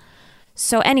chicken.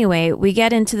 So anyway, we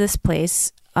get into this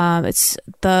place. It's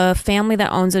the family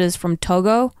that owns it is from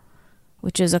Togo,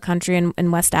 which is a country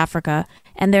in West Africa.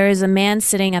 And there is a man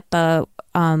sitting at the,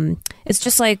 it's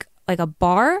just like a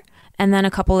bar and then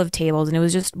a couple of tables. And it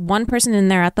was just one person in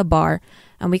there at the bar.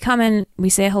 And we come in, we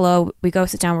say hello, we go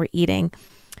sit down, we're eating.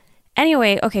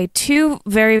 Anyway, okay, two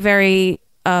very, very,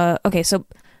 okay, so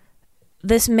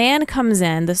this man comes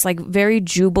in, this like very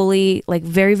jubilee, like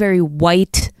very, very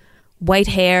white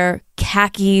hair,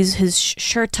 khakis, his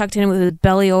shirt tucked in with his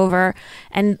belly over.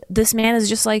 And this man is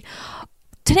just like,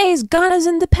 today's Ghana's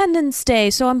Independence Day,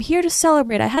 so I'm here to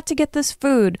celebrate. I had to get this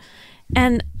food.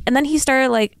 And then he started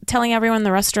like telling everyone in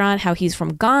the restaurant how he's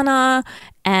from Ghana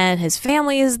and his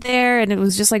family is there. And it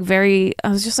was just like I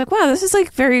was just like, wow, this is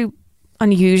like very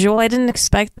unusual. I didn't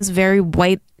expect this very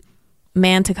white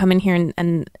man to come in here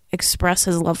and express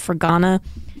his love for Ghana.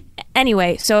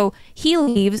 Anyway, so he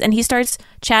leaves and he starts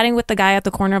chatting with the guy at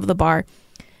the corner of the bar.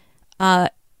 And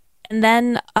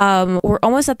then we're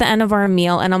almost at the end of our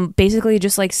meal and I'm basically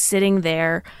just like sitting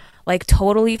there like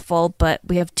totally full, but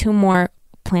we have 2 more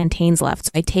plantains left.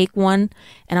 So I take one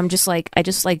and I just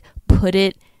put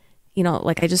it,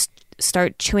 like I just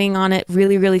start chewing on it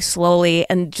really, really slowly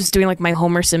and just doing like my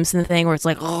Homer Simpson thing where it's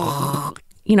like,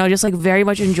 just like very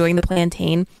much enjoying the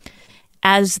plantain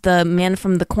as the man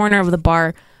from the corner of the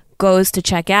bar goes to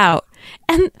check out.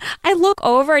 And I look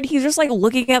over and he's just like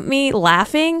looking at me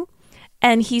laughing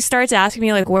and he starts asking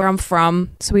me like where I'm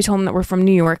from. So we told him that we're from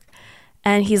New York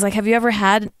and he's like, have you ever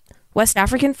had West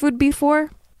African food before?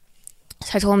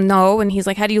 So I told him no, and he's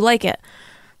like, how do you like it?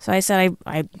 So I said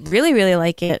I really, really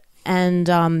like it. And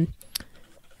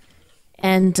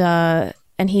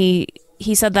he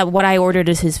said that what I ordered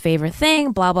is his favorite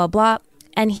thing, blah blah blah.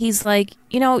 And he's like,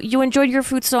 you enjoyed your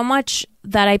food so much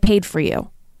that I paid for you.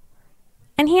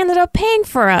 And he ended up paying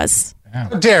for us. How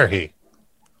dare he?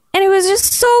 And it was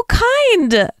just so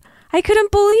kind. I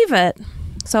couldn't believe it.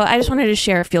 So I just wanted to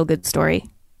share a feel-good story.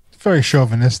 It's very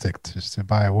chauvinistic just to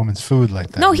buy a woman's food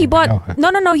like that. No, he bought...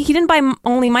 No. He didn't buy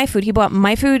only my food. He bought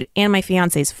my food and my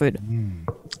fiance's food.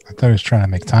 I thought he was trying to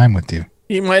make time with you.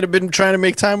 He might have been trying to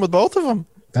make time with both of them.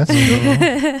 That's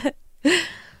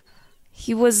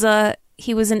He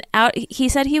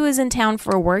said he was in town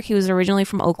for work. He was originally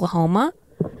from Oklahoma.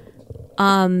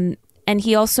 And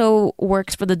he also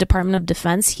works for the Department of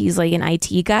Defense. He's like an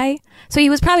IT guy. So he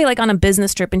was probably like on a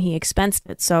business trip and he expensed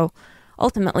it. So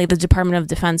ultimately the Department of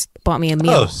Defense bought me a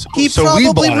meal. He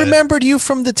probably remembered you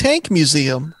from the Tank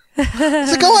Museum. He's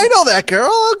like, oh, I know that girl.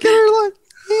 I'll get her like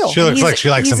meal. She looks like she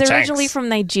likes some tanks. He's originally from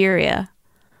Nigeria.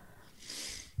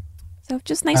 So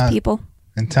just nice people.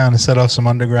 In town to set off some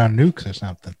underground nukes or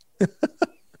something.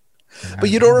 But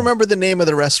you don't remember the name of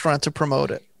the restaurant to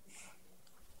promote it.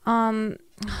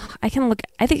 I can look.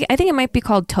 I think it might be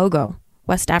called Togo,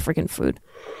 West African food.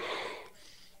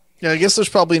 Yeah, I guess there's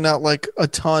probably not like a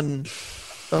ton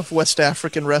of West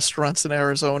African restaurants in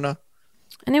Arizona.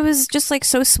 And it was just like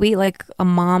so sweet, like a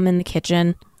mom in the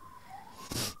kitchen,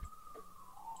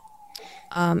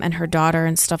 and her daughter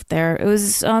and stuff there. It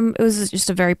was just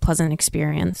a very pleasant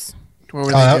experience. What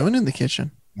were they doing in the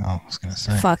kitchen? Oh, I was gonna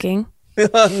say fucking.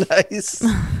 Nice.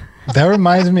 That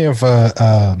reminds me of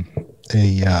a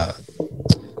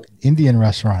Indian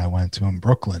restaurant I went to in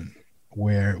Brooklyn,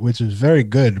 which was very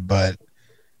good, but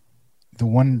the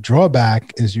one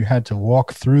drawback is you had to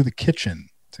walk through the kitchen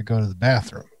to go to the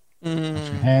bathroom, wash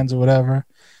your hands or whatever,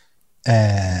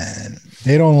 and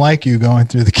they don't like you going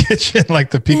through the kitchen.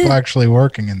 Like the people actually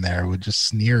working in there would just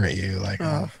sneer at you, like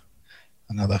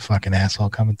another fucking asshole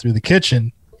coming through the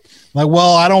kitchen. Like,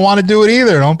 well, I don't want to do it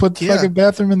either. Don't put the fucking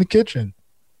bathroom in the kitchen,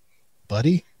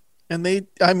 buddy. And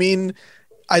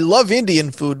I love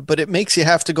Indian food, but it makes you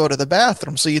have to go to the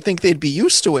bathroom. So you think they'd be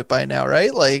used to it by now,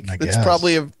 right? Like it's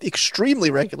probably an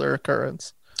extremely regular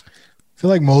occurrence. I feel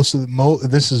like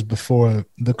this is before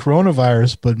the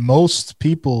coronavirus, but most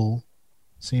people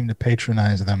seem to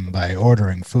patronize them by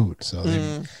ordering food. So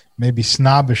they may be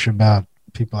snobbish about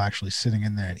people actually sitting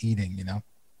in there and eating,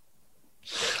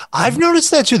 I've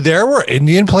noticed that too. There were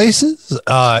Indian places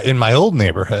in my old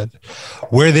neighborhood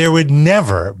where there would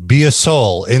never be a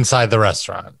soul inside the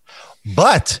restaurant,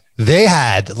 but they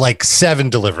had like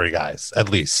 7 delivery guys at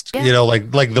least. Yeah.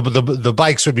 Like the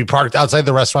bikes would be parked outside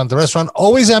the restaurant. The restaurant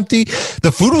always empty.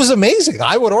 The food was amazing.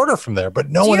 I would order from there,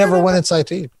 but no one ever went inside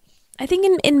to eat. I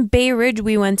think in Bay Ridge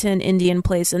we went to an Indian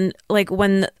place, and like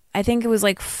when I think it was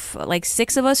like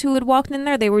 6 of us who had walked in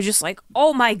there. They were just like,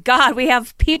 "Oh my God, we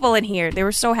have people in here!" They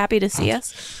were so happy to see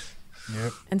us,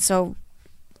 and so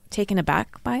taken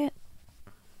aback by it.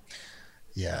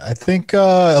 Yeah, I think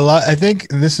a lot. I think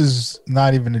this is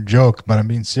not even a joke, but I'm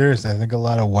being serious. I think a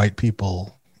lot of white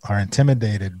people are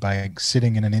intimidated by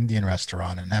sitting in an Indian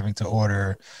restaurant and having to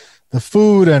order the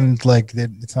food, and like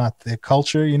it's not their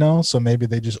culture, you know. So maybe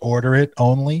they just order it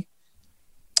only.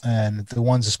 And the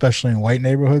ones, especially in white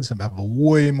neighborhoods, have a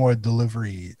way more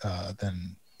delivery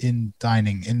than in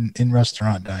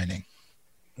restaurant dining.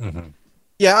 Mm-hmm.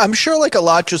 Yeah, I'm sure like a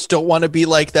lot just don't want to be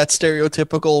like that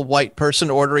stereotypical white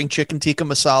person ordering chicken tikka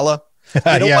masala.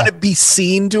 They don't want to be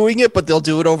seen doing it, but they'll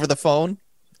do it over the phone.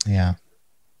 Yeah,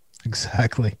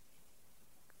 exactly.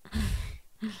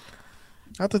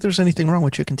 Not that there's anything wrong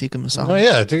with chicken tikka masala. Oh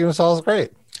yeah, tikka masala is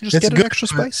great. Just It's get it good, extra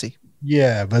but- spicy.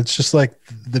 Yeah, but it's just like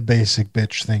the basic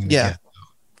bitch thing. To Yeah, get.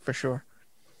 for sure.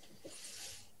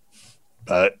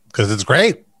 But because it's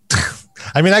great.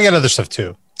 I mean, I get other stuff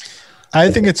too.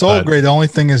 I think it's all But- great. The only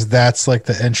thing is that's like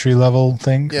the entry level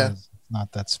thing. 'cause Yeah. it's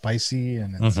not that spicy,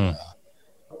 and it's Mhm.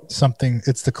 something.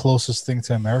 It's the closest thing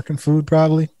to American food,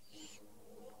 probably.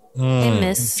 I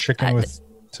miss And chicken with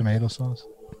tomato sauce.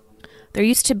 There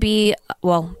used to be,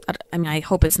 well, I mean, I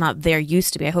hope it's not there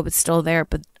used to be. I hope it's still there.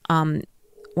 But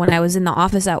when I was in the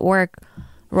office at work,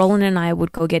 Roland and I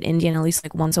would go get Indian at least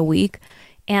like once a week.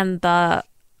 And I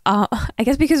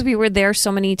guess because we were there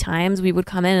so many times, we would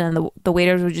come in and the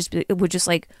waiters would just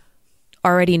like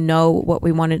already know what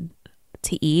we wanted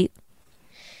to eat.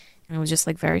 And it was just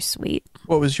like very sweet.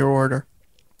 What was your order?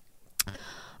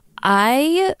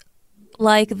 I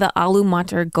like the aloo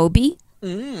matar gobi.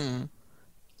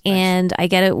 And I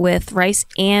get it with rice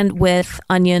and with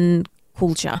onion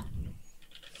kulcha.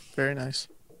 Very nice.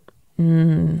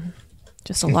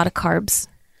 Just a lot of carbs.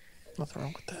 Nothing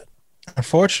wrong with that.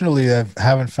 Unfortunately, I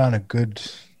haven't found a good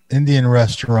Indian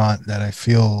restaurant that I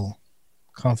feel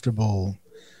comfortable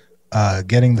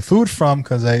getting the food from,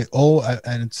 because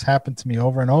and it's happened to me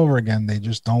over and over again. They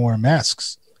just don't wear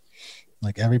masks.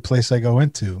 Like every place I go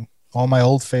into, all my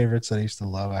old favorites that I used to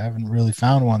love, I haven't really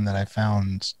found one that I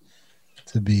found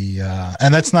to be.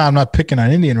 And I'm not picking on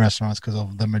Indian restaurants, because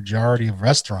of the majority of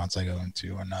restaurants I go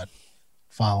into are not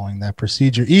following that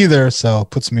procedure either. So it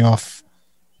puts me off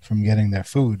from getting their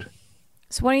food.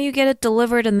 So why don't you get it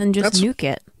delivered and then just nuke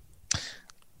it?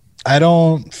 I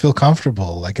don't feel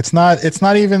comfortable. Like it's not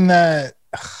even that.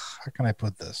 How can I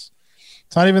put this?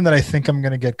 It's not even that I think I'm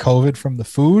going to get COVID from the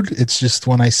food. It's just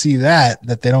when I see that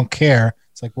they don't care.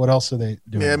 It's like, what else are they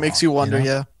doing? Yeah, it makes you wonder.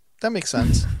 Yeah, that makes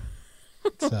sense.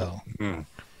 So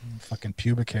fucking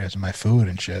pubic hairs in my food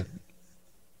and shit.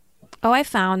 Oh, I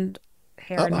found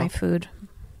hair in my food.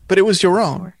 But it was your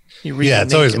own. Yeah,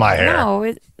 it's always my hair. No,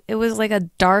 it was like a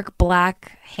dark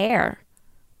black hair.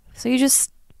 So you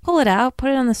just pull it out, put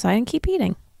it on the side, and keep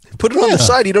eating. Put it on the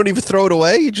side. You don't even throw it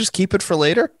away. You just keep it for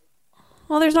later.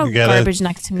 Well, there's no You get it. garbage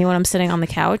next to me when I'm sitting on the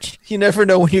couch. You never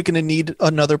know when you're going to need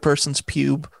another person's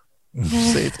pube.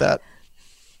 Save that.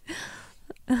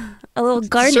 A little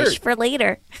garnish Dessert. for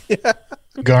later.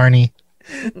 Garney.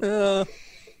 Uh,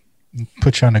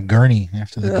 Put you on a gurney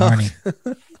after the garney.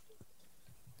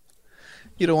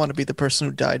 You don't want to be the person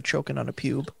who died choking on a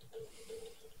pube.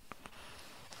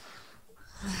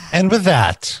 And with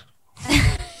that, I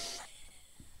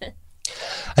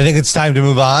think it's time to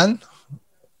move on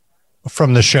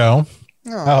from the show.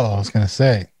 Oh, I was going to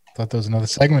say. Thought there was another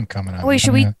segment coming up. Wait,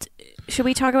 should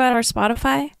we talk about our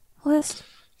Spotify list?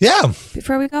 Yeah.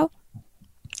 Before we go?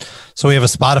 So we have a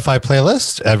Spotify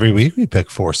playlist. Every week we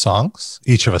pick 4 songs.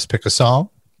 Each of us pick a song.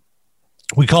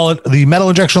 We call it the Metal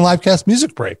Injection Livecast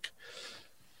Music Break.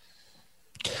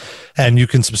 And you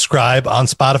can subscribe on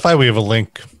Spotify. We have a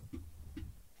link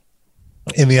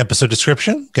in the episode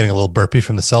description. Getting a little burpee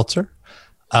from the seltzer.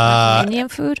 Indian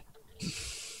food?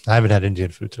 I haven't had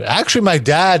Indian food today. Actually, my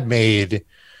dad made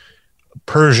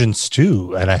Persian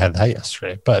stew, and I had that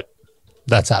yesterday, but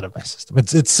that's out of my system.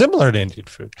 It's similar to Indian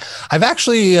food. I've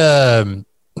actually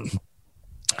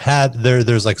had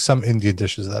there's like some Indian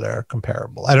dishes that are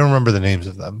comparable. I don't remember the names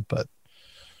of them, but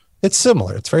it's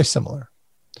similar. It's very similar.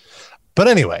 But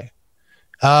anyway,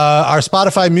 our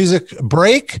Spotify music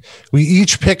break, we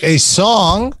each pick a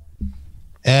song,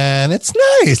 and it's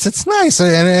nice. It's nice.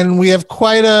 And we have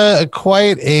quite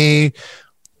a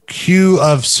queue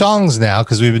of songs now,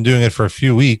 because we've been doing it for a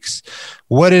few weeks.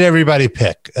 What did everybody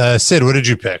pick? Sid, what did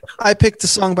you pick? I picked a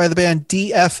song by the band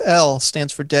DFL,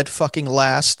 stands for Dead Fucking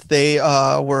Last. They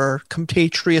were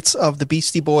compatriots of the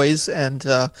Beastie Boys, and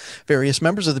various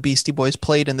members of the Beastie Boys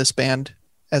played in this band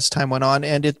as time went on.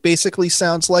 And it basically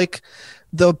sounds like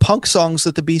the punk songs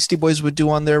that the Beastie Boys would do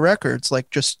on their records, like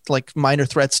just like Minor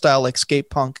Threat style, like skate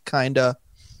punk kind of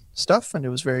stuff, and it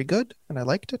was very good, and I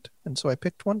liked it, and so I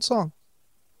picked one song.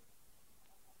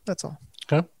 That's all.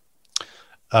 Okay.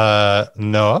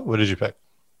 Noah, what did you pick?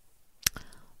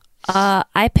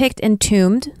 I picked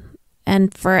Entombed,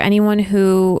 and for anyone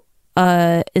who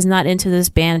is not into this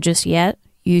band just yet,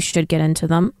 you should get into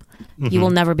them. You will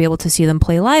never be able to see them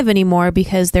play live anymore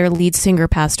because their lead singer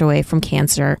passed away from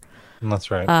cancer.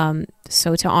 That's right.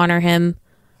 So to honor him,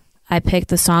 I picked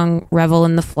the song Revel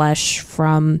in the Flesh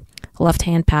from Left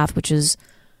Hand Path, which is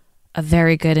a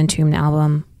very good Entombed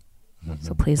album.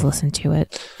 So please listen to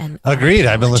it. And Agreed.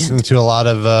 I've been listening to a lot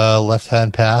of Left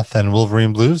Hand Path and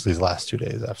Wolverine Blues these last 2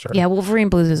 days after. Yeah, Wolverine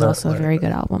Blues is also a very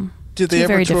good album. Did they Two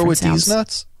ever very tour different with sounds. D's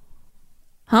Nuts?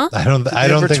 Huh? I don't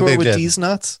think tour they with did. D's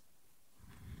Nuts?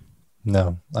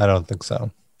 No, I don't think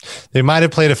so. They might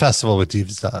have played a festival with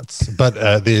D's Nuts,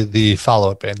 but the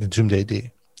follow-up band, Entombed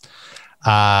AD.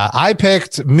 I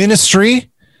picked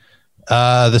Ministry,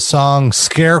 the song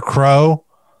Scarecrow.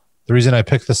 The reason I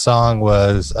picked the song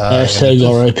was hashtag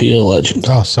R.I.P. a legend.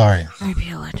 Oh, sorry. R.I.P.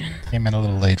 a legend. Came in a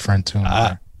little late for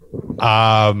Entombed.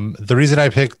 The reason I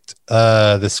picked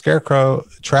the Scarecrow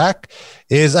track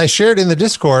is I shared in the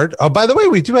Discord. Oh, by the way,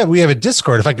 we have a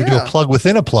Discord. If I could do a plug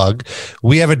within a plug,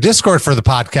 we have a Discord for the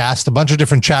podcast, a bunch of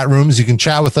different chat rooms. You can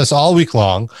chat with us all week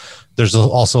long. There's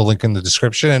also a link in the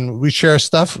description, and we share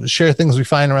stuff, share things we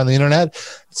find around the internet.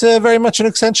 It's very much an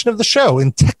extension of the show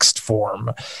in text form.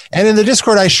 And in the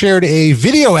Discord, I shared a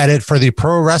video edit for the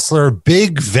pro wrestler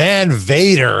Big Van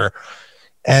Vader.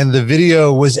 And the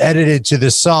video was edited to the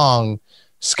song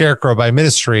Scarecrow by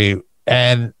Ministry.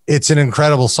 And it's an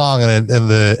incredible song. And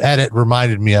the edit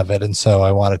reminded me of it. And so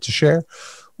I wanted to share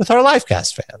with our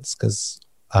Livecast fans because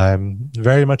I'm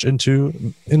very much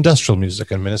into industrial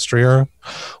music, and Ministry are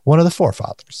one of the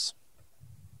forefathers.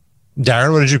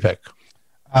 Darren, what did you pick?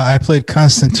 I played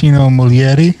Constantino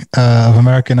Mulieri of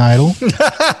American Idol,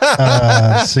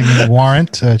 singing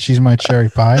Warrant. She's My Cherry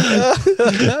Pie.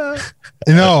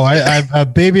 No, I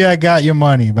Baby I Got Your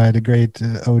Money by the great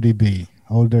ODB,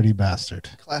 Old Dirty Bastard.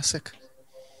 Classic.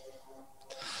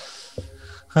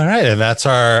 All right, and that's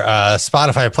our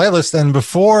Spotify playlist. And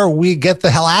before we get the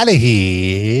hell out of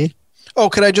here... Oh,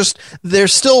 could I just...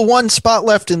 There's still one spot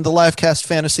left in the Livecast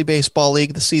Fantasy Baseball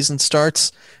League. The season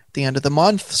starts at the end of the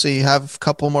month, so you have a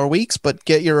couple more weeks, but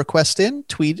get your request in,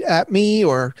 tweet at me,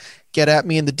 or get at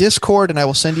me in the Discord, and I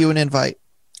will send you an invite.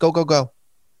 Go, go, go.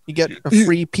 You get a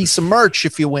free piece of merch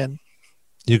if you win.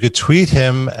 You could tweet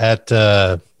him at...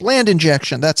 Land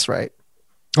Injection, that's right.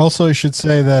 Also, I should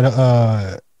say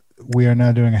that... we are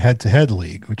now doing a head-to-head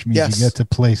league, which means you get to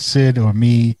play Sid or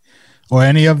me or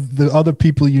any of the other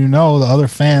people you know, the other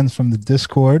fans from the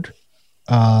Discord,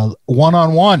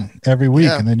 one-on-one every week,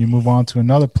 and then you move on to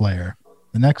another player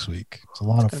the next week. It's a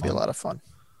lot of fun. It'll be a lot of fun.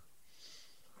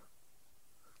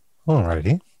 All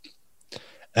righty.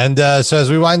 And so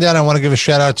as we wind down, I want to give a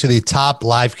shout-out to the top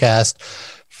Livecast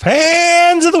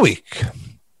fans of the week.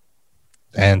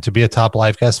 And to be a top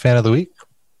Livecast fan of the week,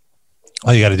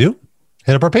 all you got to do,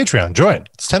 hit up our Patreon, join.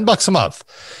 It's $10 a month.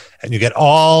 And you get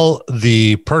all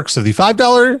the perks of the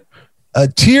 $5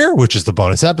 tier, which is the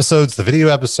bonus episodes, the video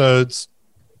episodes.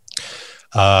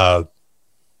 And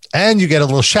you get a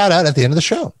little shout out at the end of the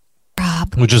show.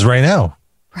 Rob. Which is right now.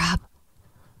 Rob,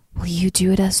 will you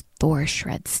do it as Thor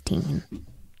Shredstein?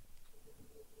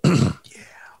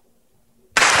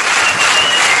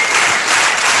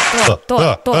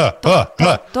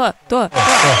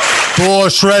 Thor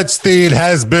Shredstein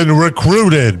has been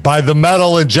recruited by the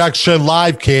Metal Injection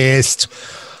Livecast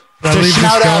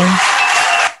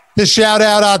to shout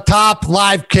out our top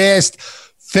Livecast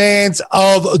fans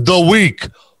of the week.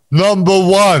 Number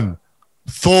 1,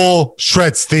 Thor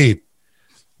Shredstein.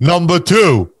 Number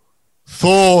 2,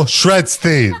 Thor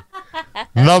Shredstein.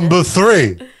 Number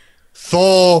 3,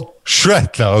 Thor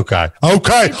Shred. No, okay.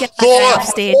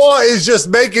 Thor is just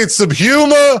making some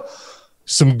humor.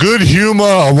 Some good humor,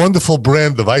 a wonderful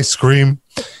brand of ice cream.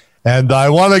 And I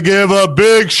want to give a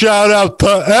big shout out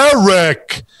to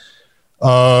Eric.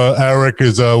 Eric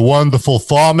is a wonderful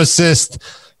pharmacist.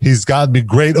 He's got me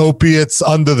great opiates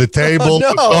under the table.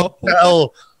 Oh, no. Don't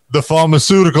tell the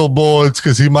pharmaceutical boards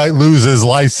because he might lose his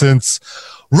license.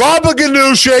 Robert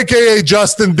Ganoush, a.k.a.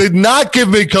 Justin, did not give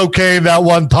me cocaine that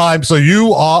one time, so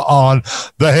you are on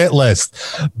the hit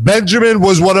list. Benjamin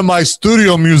was one of my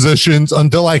studio musicians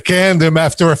until I canned him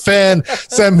after a fan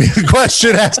sent me a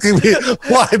question asking me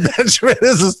why Benjamin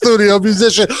is a studio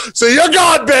musician. So you're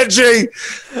gone, Benji.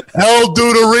 El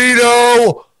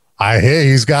Dudorito. I hear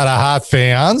he's got a hot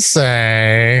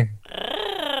fiance.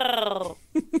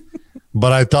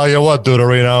 But I tell you what,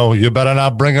 Deuterino, you better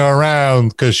not bring her around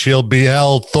because she'll be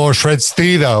El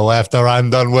Thorshredstino after I'm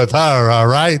done with her, all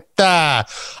right? I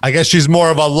guess she's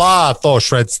more of a La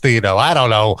Thorshredstino. I don't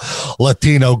know.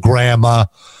 Latino grandma.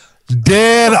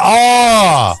 Dan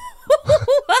R.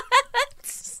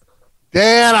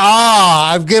 Dan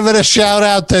R. I've given a shout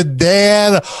out to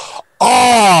Dan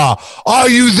R. Are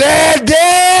you there,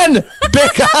 Dan?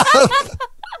 Pick up.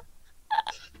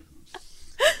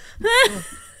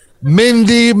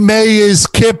 Mindy Mayer's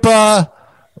kippa.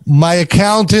 My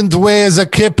accountant wears a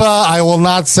kippa. I will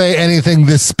not say anything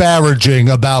disparaging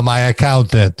about my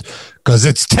accountant because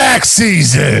it's tax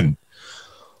season.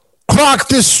 Croc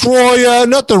Destroyer,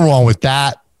 nothing wrong with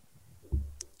that.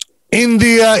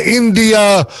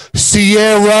 India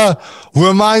Sierra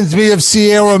reminds me of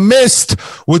Sierra Mist,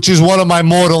 which is one of my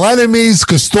mortal enemies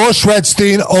because Thor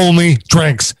Shredstein only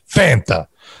drinks Fanta.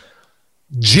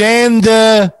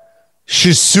 Janda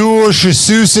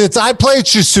Shasusits. I played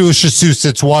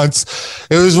Shasusits once.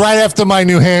 It was right after my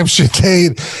New Hampshire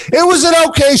date. It was an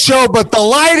okay show, but the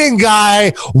lighting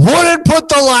guy wouldn't put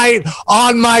the light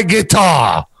on my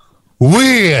guitar.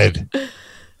 Weird.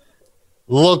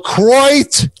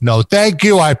 LaCroix. No, thank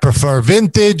you. I prefer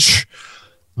vintage.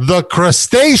 The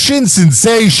Crustacean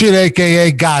Sensation,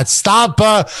 a.k.a. God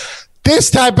Stomper. This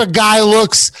type of guy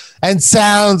looks and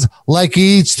sounds like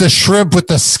he eats the shrimp with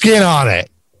the skin on it.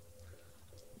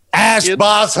 Ash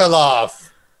Boshelov.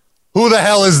 Who the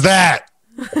hell is that?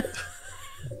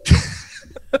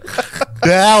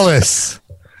 Dallas.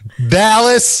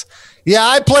 Yeah,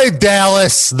 I played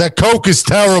Dallas. The Coke is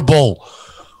terrible.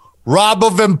 Rob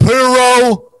of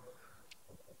Vampiro.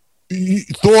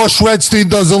 Thor Shredstein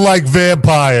doesn't like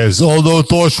vampires, although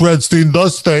Thor Shredstein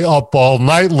does stay up all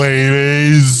night,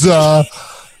 ladies.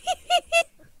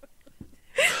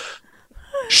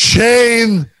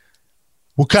 Shane.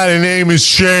 What kind of name is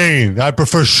Shane? I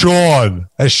prefer Sean.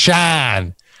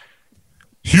 Sean.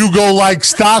 Hugo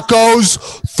likes tacos.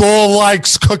 Thor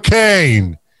likes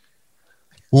cocaine.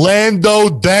 Lando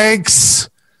thanks.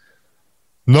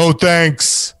 No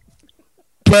thanks.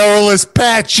 Perilous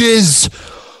Patches.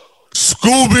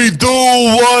 Scooby-Doo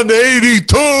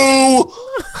 182.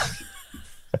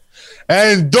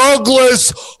 And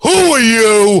Douglas, who are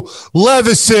you?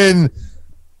 Levison.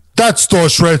 That's Thor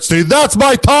Shredstein. That's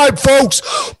my time, folks.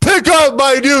 Pick up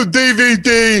my new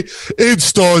DVD. In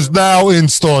stores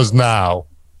now.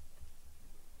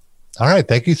 All right.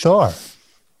 Thank you, Thor.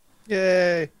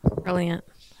 Yay. Brilliant.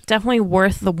 Definitely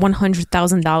worth the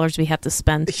 $100,000 we have to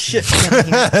spend.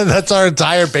 That's our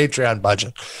entire Patreon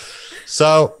budget.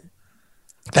 So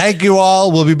thank you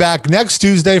all. We'll be back next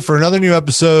Tuesday for another new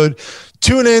episode.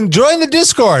 Tune in. Join the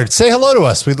Discord. Say hello to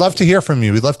us. We'd love to hear from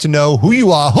you. We'd love to know who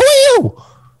you are. Who are you?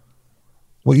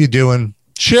 What you doing?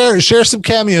 Share some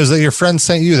cameos that your friends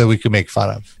sent you that we could make fun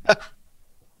of.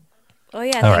 Oh,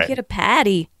 yeah. Thank you to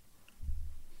Patty.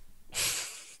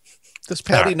 Does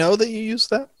Patty know that you use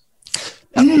that?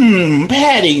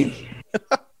 Patty.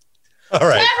 All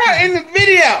right. Tag her in the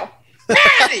video.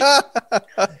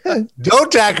 Patty.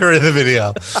 Don't tag her in the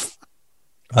video.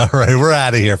 All right. We're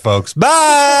out of here, folks.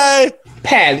 Bye.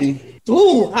 Patty.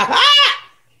 Ooh. Ha ha.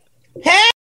 Hey.